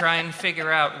and try and figure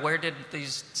out where did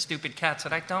these stupid cats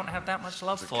that I don't have that much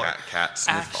love for. Cat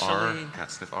sniff R?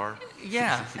 Cat sniff R?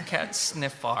 Yeah, cat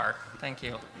sniff R. Thank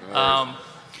you.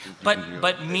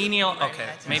 But menial, okay,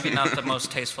 maybe not the most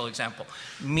tasteful example.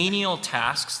 Menial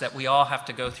tasks that we all have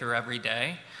to go through every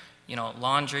day, you know,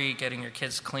 laundry, getting your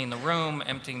kids to clean the room,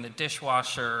 emptying the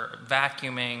dishwasher,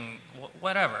 vacuuming,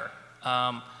 whatever.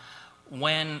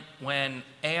 When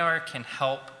AR can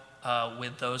help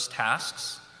with those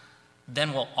tasks,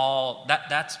 then we'll all,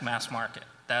 that's mass market.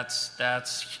 That's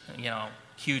you know,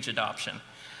 huge adoption.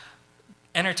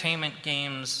 Entertainment,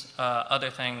 games, other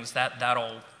things,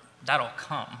 that'll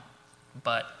come,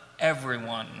 but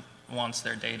everyone wants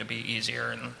their day to be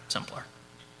easier and simpler.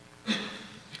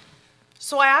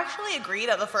 So I actually agree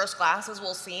that the first glasses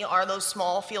we'll see are those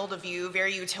small field of view,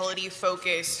 very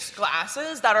utility-focused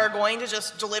glasses that are going to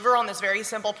just deliver on this very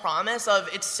simple promise of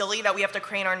it's silly that we have to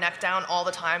crane our neck down all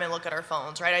the time and look at our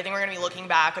phones, right? I think we're going to be looking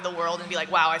back at the world and be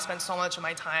like, wow, I spent so much of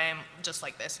my time just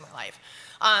like this in my life.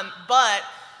 But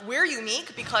we're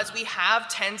unique because we have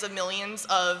tens of millions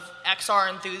of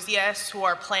XR enthusiasts who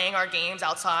are playing our games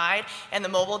outside, and the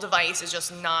mobile device is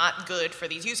just not good for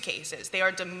these use cases. They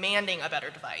are demanding a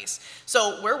better device.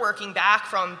 So we're working back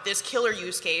from this killer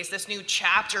use case, this new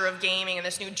chapter of gaming, and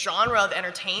this new genre of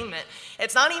entertainment.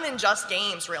 It's not even just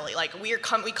games, really. Like we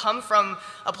come from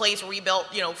a place where we built,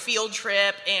 you know, Field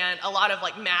Trip and a lot of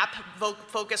like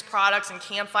map-focused products and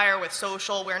Campfire with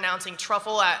social. We're announcing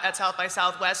Truffle at South by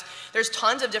Southwest. There's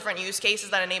tons of different use cases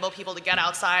that enable people to get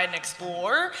outside and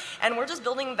explore, and we're just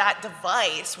building that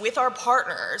device with our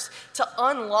partners to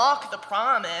unlock the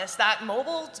promise that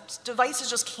mobile devices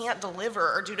just can't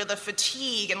deliver due to the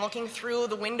fatigue and looking through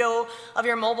the window of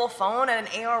your mobile phone at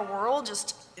an AR world.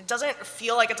 Just it doesn't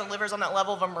feel like it delivers on that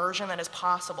level of immersion that is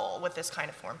possible with this kind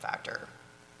of form factor.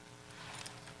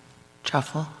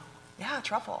 Truffle? Yeah,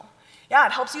 Truffle. Yeah,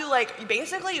 it helps you, like,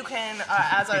 basically you can,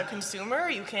 as a consumer,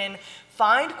 you can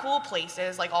find cool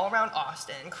places, like all around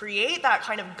Austin, create that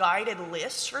kind of guided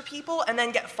list for people, and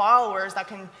then get followers that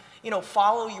can, you know,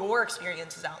 follow your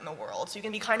experiences out in the world. So you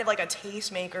can be kind of like a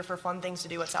tastemaker for fun things to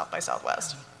do at South by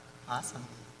Southwest. Awesome.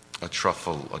 A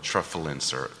truffle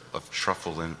influencer.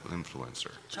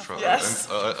 Yes.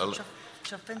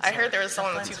 Truffencer. I heard there was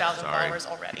someone with 2,000 Sorry. followers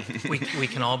already. We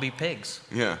can all be pigs.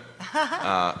 Yeah,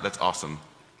 that's awesome.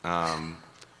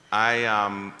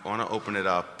 I want to open it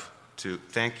up to,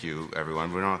 thank you,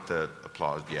 everyone. We don't have to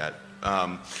applaud yet.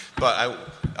 But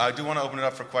I do want to open it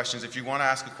up for questions. If you want to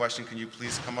ask a question, can you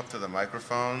please come up to the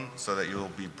microphone so that you'll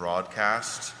be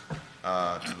broadcast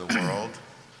to the world?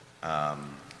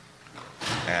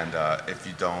 And if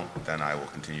you don't, then I will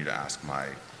continue to ask my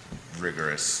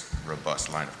rigorous,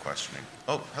 robust line of questioning.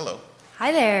 Oh, hello.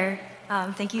 Hi there.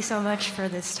 Thank you so much for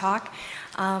this talk.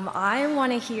 I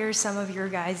want to hear some of your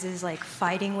guys' like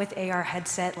fighting with AR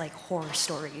headset, like horror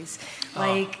stories,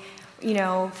 like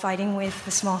fighting with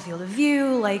the small field of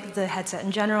view, like the headset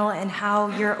in general, and how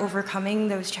you're overcoming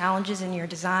those challenges in your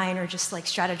design or just like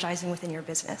strategizing within your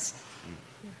business.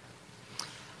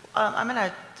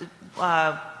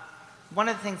 One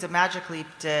of the things that Magic Leap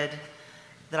did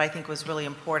that I think was really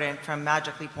important from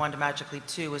Magic Leap 1 to Magic Leap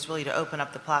 2 was really to open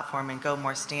up the platform and go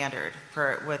more standard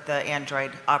with the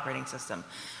Android operating system.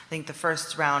 I think the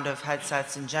first round of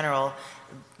headsets in general,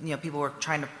 people were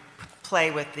trying to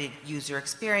play with the user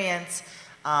experience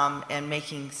and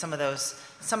making some of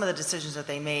the decisions that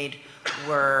they made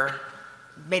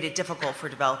it difficult for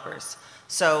developers.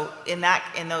 So in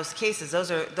those cases,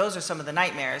 those are some of the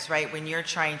nightmares, right? When you're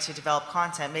trying to develop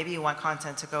content, maybe you want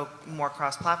content to go more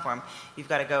cross-platform. You've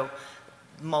got to go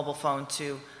mobile phone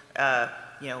to,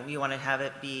 you want to have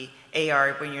it be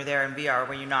AR when you're there and VR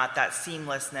when you're not. That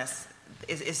seamlessness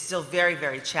is still very,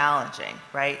 very challenging,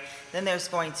 right? Then there's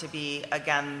going to be,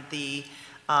 again, the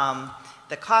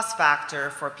cost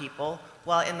factor for people.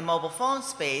 While in the mobile phone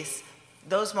space,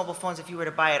 those mobile phones, if you were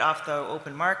to buy it off the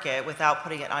open market without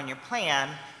putting it on your plan,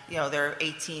 they're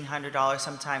 $1,800,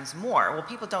 sometimes more. Well,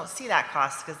 people don't see that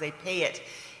cost because they pay it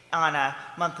on a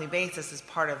monthly basis as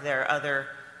part of their other,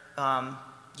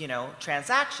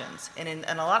 transactions. And in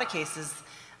a lot of cases,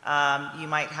 you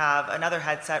might have another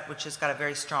headset which has got a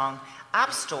very strong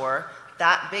app store.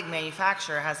 That big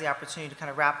manufacturer has the opportunity to kind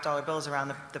of wrap dollar bills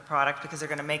around the product because they're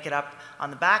going to make it up on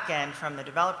the back end from the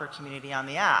developer community on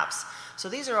the apps. So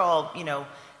these are all,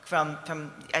 from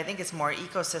I think it's more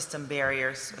ecosystem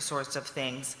barriers sorts of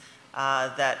things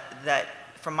that,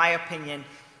 from my opinion,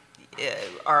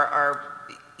 are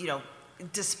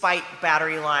despite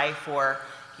battery life or,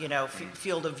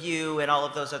 field of view and all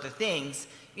of those other things.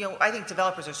 I think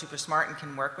developers are super smart and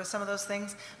can work with some of those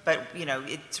things, but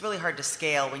it's really hard to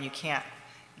scale when you can't,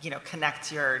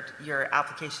 connect your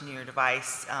application to your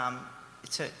device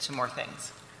to more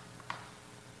things.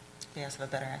 You guys have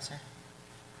a better answer?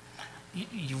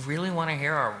 You really want to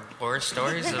hear our horror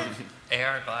stories of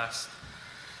AR glass?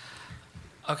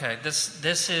 Okay,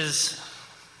 this is...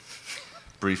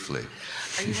 Briefly.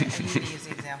 Are you going to use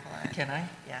the example? Can I?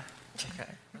 Yeah. Okay.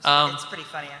 It's pretty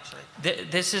funny, actually.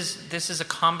 This is a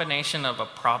combination of a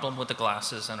problem with the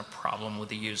glasses and a problem with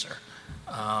the user.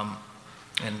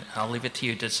 And I'll leave it to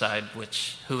you to decide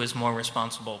who is more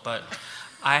responsible. But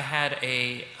I had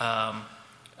a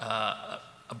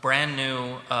brand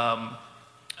new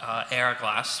AR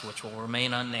glass, which will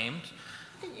remain unnamed.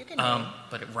 You can name.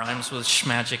 But it rhymes with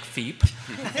schmagic feep.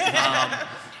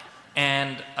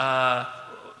 And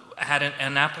had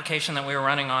an application that we were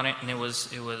running on it, and it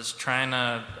was trying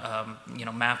to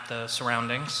map the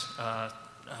surroundings,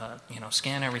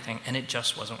 scan everything, and it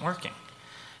just wasn't working.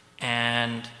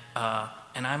 And I'm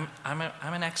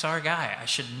an XR guy. I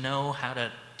should know how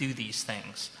to do these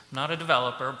things. I'm not a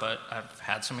developer, but I've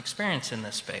had some experience in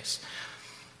this space.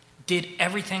 Did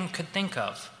everything could think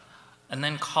of, and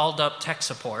then called up tech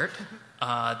support.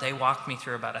 They walked me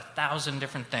through about 1,000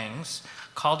 different things.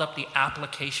 Called up the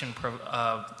application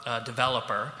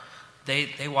developer.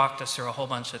 They walked us through a whole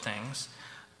bunch of things.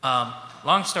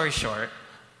 Long story short,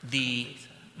 the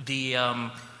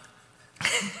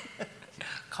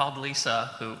called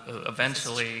Lisa, who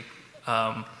eventually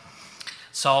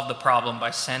solved the problem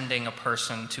by sending a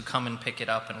person to come and pick it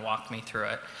up and walk me through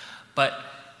it. But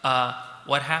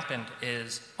what happened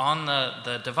is on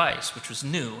the device, which was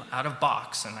new, out of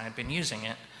box, and I had been using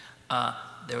it,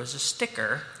 there was a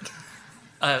sticker,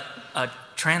 a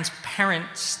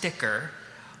transparent sticker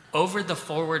over the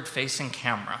forward-facing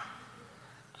camera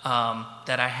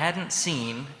that I hadn't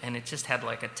seen, and it just had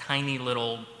like a tiny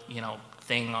little,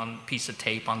 thing on a piece of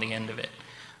tape on the end of it.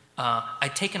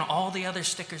 I'd taken all the other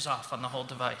stickers off on the whole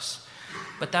device,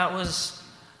 but that was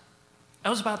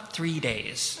about 3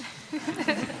 days.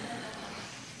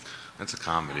 That's a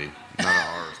comedy, not a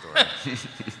horror story.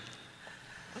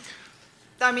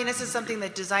 I mean, this is something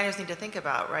that designers need to think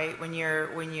about, right? When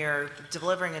you're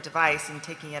delivering a device and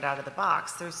taking it out of the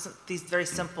box, there's these very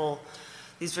simple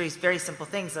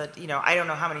things that, I don't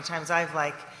know how many times I've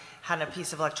had a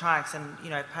piece of electronics and,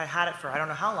 I've had it for I don't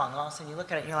know how long, and all of a sudden you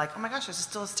look at it and you're like, oh my gosh, there's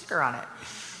still a sticker on it,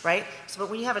 right? So, but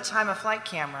when you have a time of flight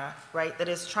camera, right, that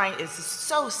is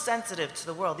so sensitive to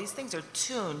the world, these things are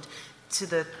tuned to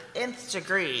the nth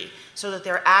degree so that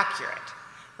they're accurate,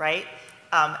 right?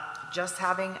 Just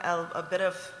having a bit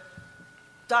of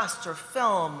dust or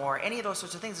film or any of those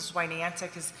sorts of things. This is why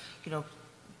Niantic is,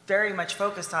 very much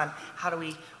focused on how do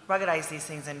we ruggedize these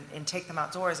things and take them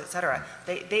outdoors, et cetera.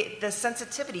 The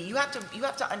sensitivity, you have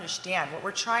to understand what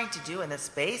we're trying to do in this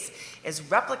space is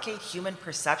replicate human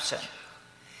perception.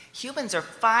 Humans are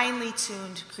finely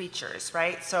tuned creatures,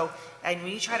 right? So, and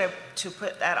when you try to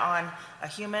put that on a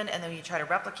human and then you try to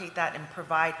replicate that and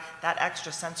provide that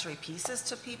extra sensory pieces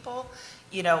to people,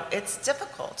 it's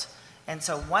difficult. And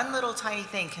so one little tiny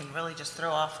thing can really just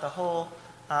throw off the whole,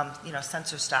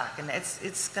 sensor stack. And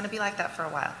it's going to be like that for a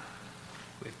while.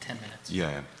 We have 10 minutes.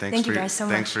 Yeah, Thank you guys so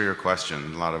much. Thanks for your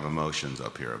question. A lot of emotions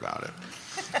up here about it.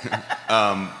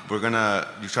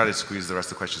 You try to squeeze the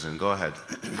rest of the questions in. Go ahead.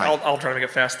 I'll try to make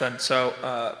it fast then. So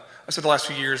I spent the last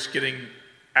few years getting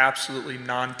absolutely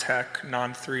non-tech,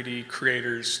 non-3D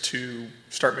creators to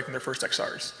start making their first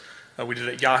XRs. We did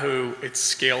it at Yahoo. It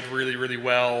scaled really, really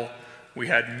well. We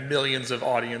had millions of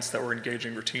audience that were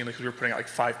engaging routinely because we were putting out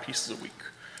 5 pieces a week.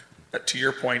 To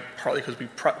your point, partly because we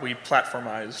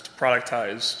platformized,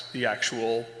 productized the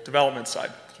actual development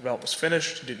side. The development was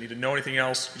finished, you didn't need to know anything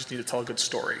else, you just need to tell a good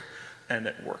story, and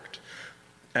it worked.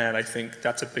 And I think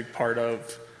that's a big part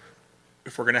of,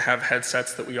 if we're gonna have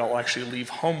headsets that we all actually leave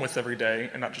home with every day,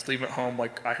 and not just leave them at home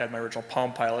like I had my original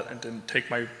Palm Pilot and didn't take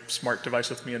my smart device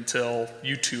with me until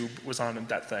YouTube was on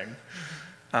that thing.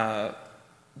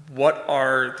 What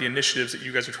are the initiatives that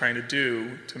you guys are trying to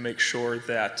do to make sure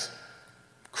that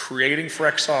creating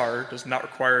for XR does not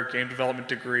require a game development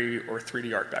degree or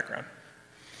 3D art background?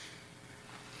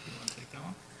 You want to take that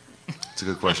one? It's a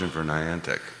good question for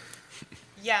Niantic.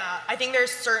 Yeah, I think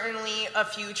there's certainly a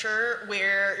future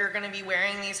where you're going to be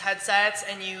wearing these headsets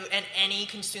and any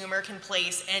consumer can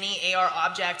place any AR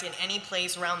object in any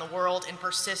place around the world and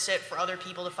persist it for other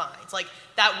people to find. It's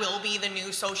that will be the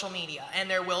new social media, and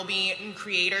there will be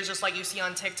creators just like you see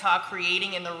on TikTok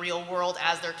creating in the real world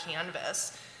as their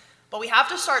canvas. But we have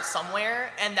to start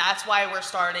somewhere, and that's why we're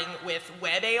starting with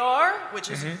web AR,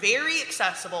 which is very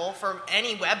accessible for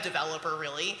any web developer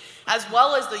really, as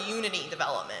well as the Unity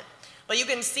development. But you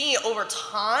can see over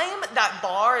time, that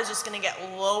bar is just going to get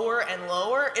lower and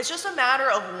lower. It's just a matter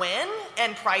of when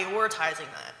and prioritizing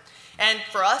that. And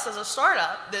for us as a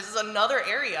startup, this is another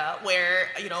area where,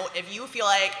 if you feel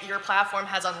like your platform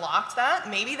has unlocked that,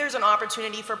 maybe there's an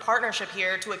opportunity for partnership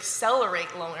here to accelerate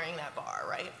lowering that bar,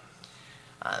 right?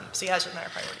 So yeah, it's just a matter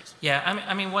of priorities. Yeah,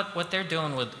 I mean what they're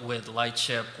doing with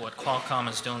Lightship, what Qualcomm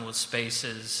is doing with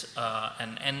Spaces,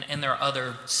 and there are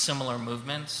other similar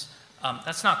movements.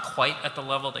 That's not quite at the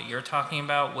level that you're talking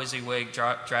about, WYSIWYG,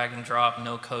 drag and drop,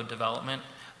 no code development,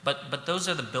 but those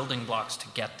are the building blocks to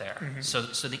get there. So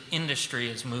the industry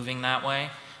is moving that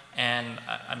way, and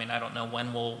I mean I don't know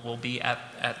when we'll be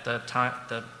at the time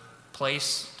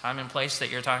and place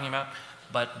that you're talking about.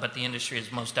 But the industry is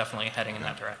most definitely heading in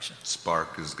that direction.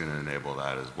 Spark is going to enable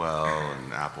that as well,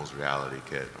 and Apple's Reality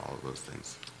Kit, all of those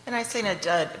things. And I've seen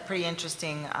a pretty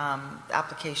interesting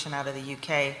application out of the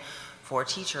UK for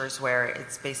teachers where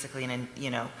it's basically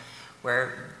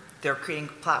where they're creating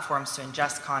platforms to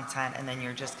ingest content and then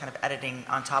you're just kind of editing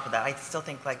on top of that. I still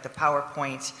think the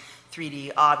PowerPoint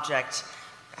 3D object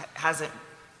hasn't,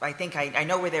 I think I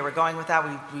know where they were going with that.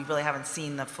 We really haven't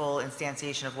seen the full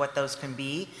instantiation of what those can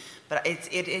be. But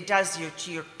it does,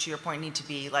 to your point, need to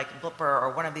be like Blipper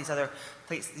or one of these other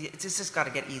places. It's just got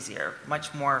to get easier,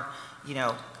 much more,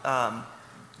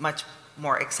 much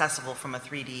more accessible from a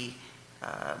 3D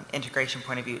integration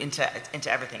point of view into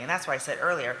everything. And that's why I said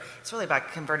earlier, it's really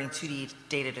about converting 2D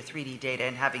data to 3D data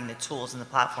and having the tools and the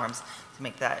platforms to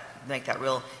make that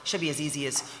real. It should be as easy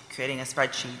as creating a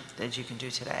spreadsheet as you can do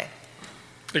today.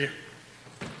 Thank you.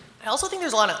 I also think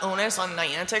there's a lot of onus on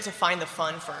Niantic to find the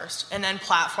fun first and then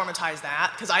platformatize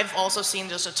that, because I've also seen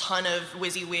just a ton of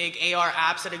WYSIWYG AR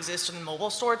apps that exist in the mobile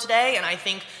store today, and I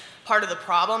think part of the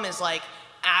problem is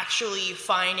actually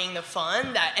finding the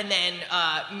fun and then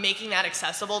making that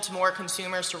accessible to more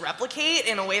consumers to replicate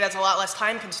in a way that's a lot less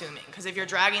time consuming, because if you're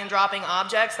dragging and dropping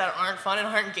objects that aren't fun and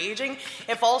aren't engaging,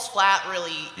 it falls flat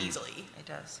really easily. It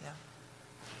does, yeah.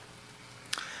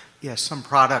 Yes, some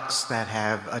products that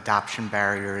have adoption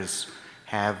barriers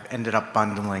have ended up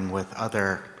bundling with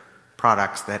other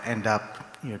products that end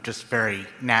up, just very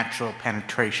natural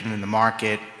penetration in the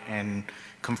market and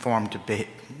conform to,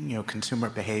 consumer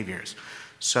behaviors.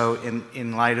 So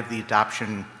in light of the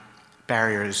adoption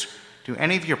barriers, do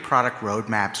any of your product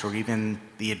roadmaps or even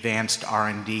the advanced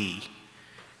R&D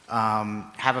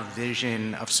have a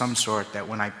vision of some sort that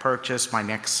when I purchase my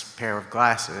next pair of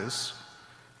glasses,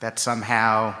 that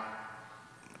somehow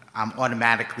I'm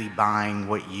automatically buying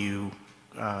what you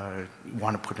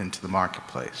want to put into the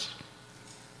marketplace?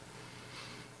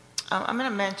 I'm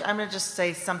going to just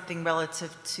say something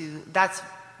relative to, that's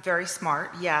very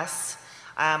smart, yes.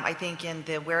 I think in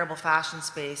the wearable fashion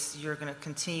space, you're going to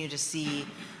continue to see,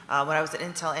 when I was at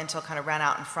Intel kind of ran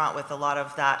out in front with a lot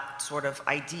of that sort of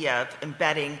idea of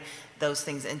embedding those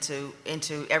things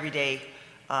into everyday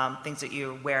things that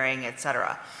you're wearing, et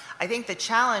cetera. I think the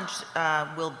challenge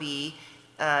will be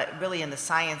really in the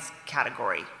science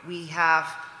category.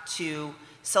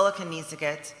 Silicon needs to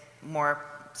get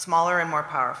smaller and more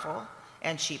powerful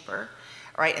and cheaper,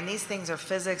 right? And these things are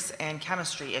physics and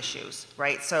chemistry issues,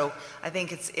 right? So I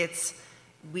think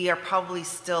we are probably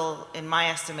still, in my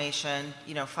estimation,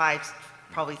 5,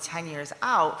 probably 10 years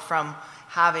out from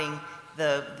having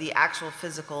the actual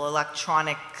physical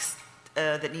electronics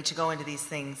that need to go into these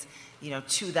things,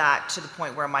 to the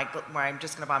point where I'm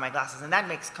just going to buy my glasses, and that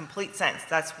makes complete sense.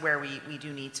 That's where we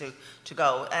do need to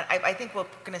go. And I think we're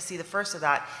going to see the first of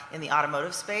that in the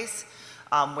automotive space.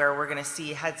 Where we're going to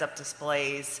see heads-up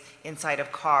displays inside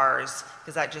of cars,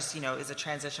 because that just, is a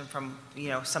transition from,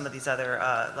 some of these other,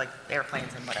 like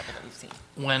airplanes and whatever that we've seen.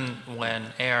 When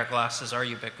AR glasses are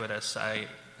ubiquitous,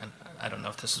 and I don't know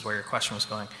if this is where your question was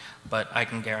going, but I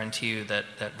can guarantee you that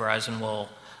Verizon will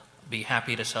be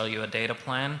happy to sell you a data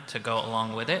plan to go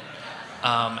along with it,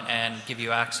 and give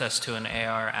you access to an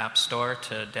AR app store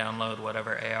to download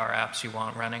whatever AR apps you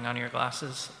want running on your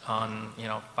glasses on,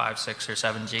 5, 6, or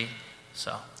 7G.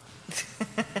 So.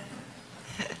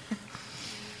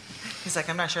 He's like,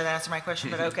 I'm not sure that answered my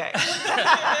question, but okay.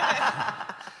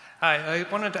 Hi, I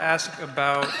wanted to ask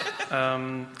about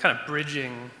kind of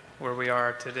bridging where we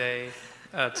are today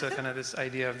to kind of this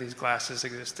idea of these glasses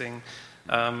existing.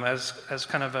 As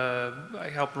kind of I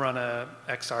help run a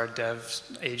XR dev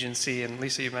agency, and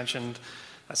Lisa, you mentioned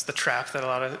that's the trap that a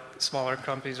lot of smaller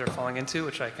companies are falling into,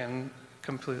 which I can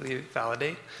completely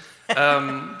validate.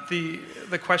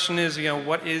 The question is,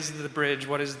 what is the bridge?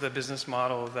 What is the business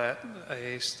model that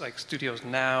like studios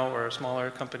now or smaller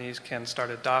companies can start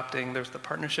adopting? There's the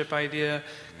partnership idea,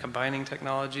 combining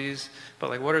technologies, but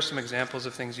like, what are some examples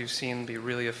of things you've seen be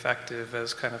really effective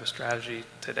as kind of a strategy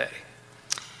today?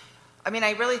 I mean,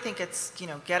 I really think it's,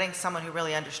 getting someone who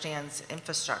really understands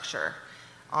infrastructure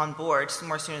on board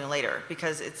more sooner than later,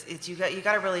 because you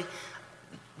got to really,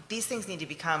 these things need to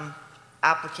become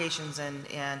applications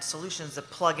and solutions that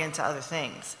plug into other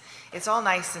things. It's all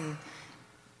nice and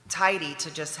tidy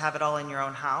to just have it all in your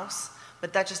own house,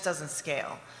 but that just doesn't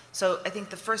scale. So I think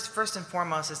the first and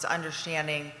foremost is to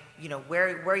understanding,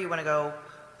 where you want to go,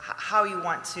 how you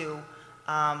want to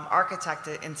architect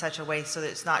it in such a way so that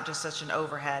it's not just such an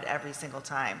overhead every single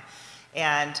time.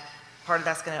 And part of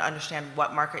that's going to understand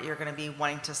what market you're going to be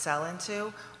wanting to sell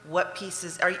into, what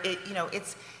pieces are,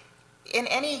 it's in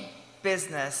any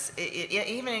business,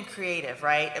 even in creative,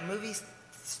 right? A movie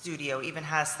studio even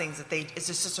has things that it's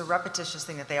just a repetitious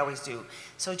thing that they always do.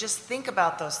 So just think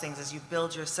about those things as you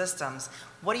build your systems.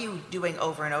 What are you doing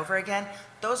over and over again?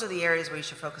 Those are the areas where you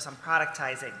should focus on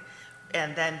productizing.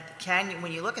 And then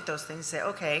when you look at those things, say,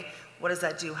 okay, what does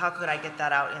that do? How could I get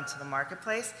that out into the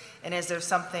marketplace? And is there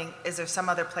some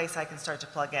other place I can start to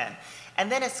plug in?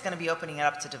 And then it's going to be opening it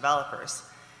up to developers.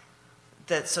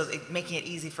 Making it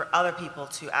easy for other people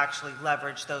to actually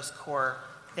leverage those core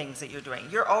things that you're doing.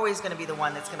 You're always going to be the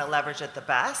one that's going to leverage it the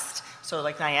best. So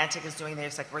like Niantic is doing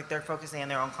this, like they're focusing on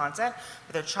their own content,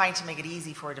 but they're trying to make it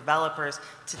easy for developers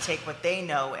to take what they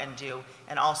know and do.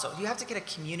 And also, you have to get a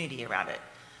community around it,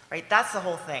 right? That's the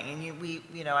whole thing.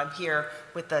 And I'm here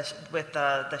with the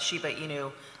Shiba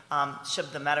Inu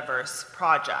the Metaverse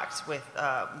project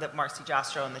that Marcy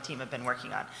Jastro and the team have been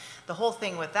working on. The whole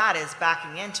thing with that is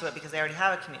backing into it because they already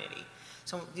have a community.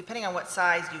 So depending on what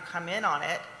size you come in on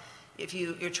it, if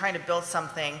you're trying to build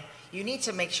something, you need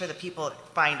to make sure that people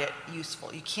find it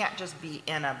useful. You can't just be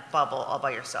in a bubble all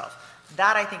by yourself.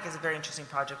 That, I think, is a very interesting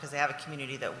project because they have a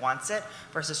community that wants it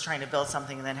versus trying to build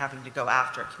something and then having to go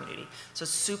after a community. So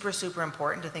super, super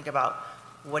important to think about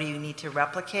what do you need to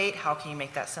replicate, how can you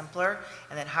make that simpler,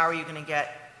 and then how are you going to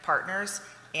get partners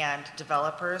and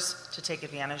developers to take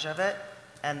advantage of it,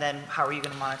 and then how are you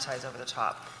going to monetize over the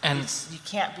top. And you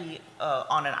can't be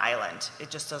on an island. It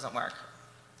just doesn't work.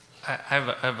 I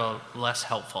have a less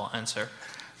helpful answer.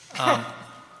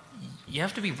 you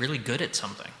have to be really good at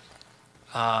something.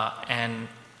 And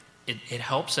it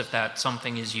helps if that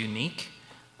something is unique.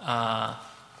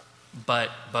 But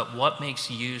what makes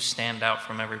you stand out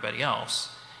from everybody else?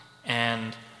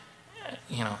 And,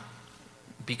 you know,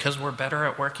 because we're better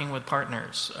at working with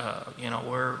partners, you know,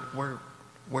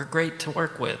 we're great to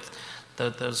work with.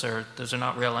 Those are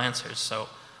not real answers. So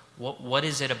what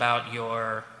is it about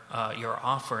your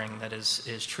offering that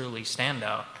is truly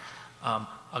standout?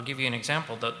 I'll give you an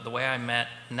example. The way I met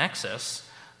Nexus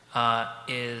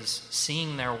is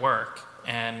seeing their work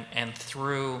and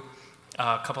through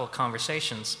a couple of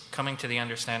conversations coming to the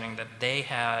understanding that they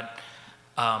had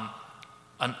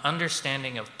an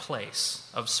understanding of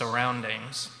place, of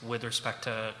surroundings with respect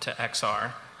to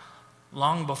XR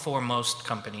long before most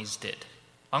companies did,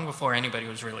 long before anybody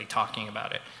was really talking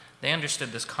about it. They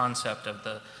understood this concept of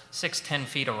the 6-10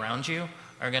 feet around you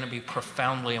are going to be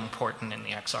profoundly important in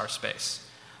the XR space.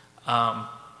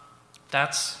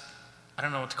 That's, I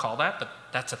don't know what to call that, but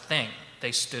that's a thing.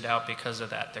 They stood out because of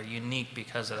that. They're unique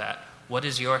because of that. What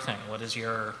is your thing? What is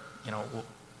your, you know,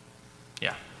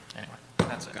 yeah, anyway,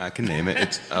 that's it. I can name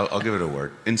it. I'll give it a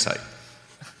word. Insight.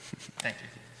 Thank you.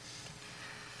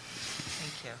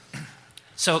 Thank you.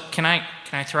 So can I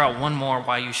throw out one more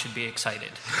why you should be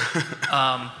excited?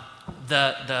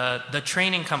 The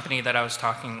training company that I was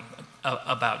talking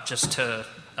about just to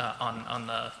on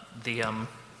the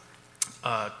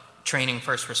training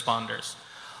first responders.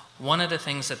 One of the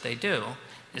things that they do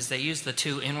is they use the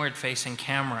 2 inward-facing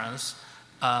cameras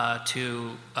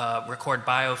to record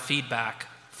biofeedback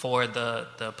for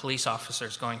the police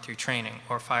officers going through training,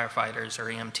 or firefighters, or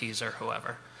EMTs, or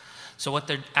whoever. So what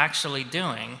they're actually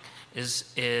doing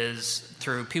is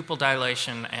through pupil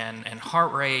dilation and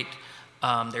heart rate,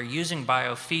 they're using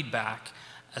biofeedback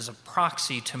as a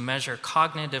proxy to measure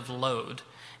cognitive load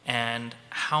and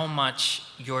how much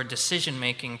your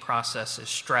decision-making process is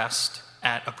stressed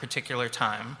at a particular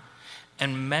time,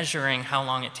 and measuring how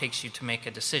long it takes you to make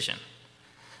a decision.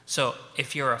 So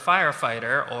if you're a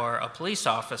firefighter or a police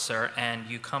officer and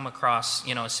you come across,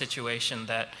 you know, a situation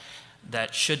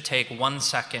that should take 1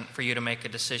 second for you to make a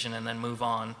decision and then move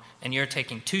on, and you're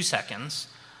taking 2 seconds,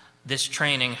 this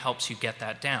training helps you get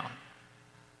that down.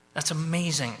 That's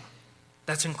amazing.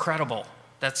 That's incredible.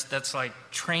 That's like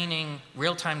training,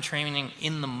 real-time training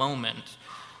in the moment.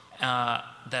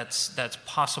 That's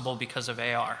possible because of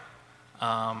AR.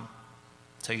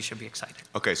 So you should be excited.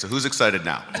 Okay, so who's excited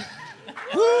now?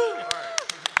 Woo!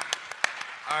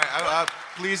 All right,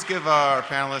 please give our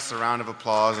panelists a round of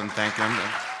applause and thank them.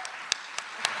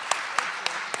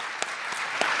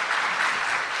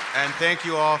 And thank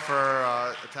you all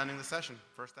for attending the session,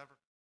 first ever.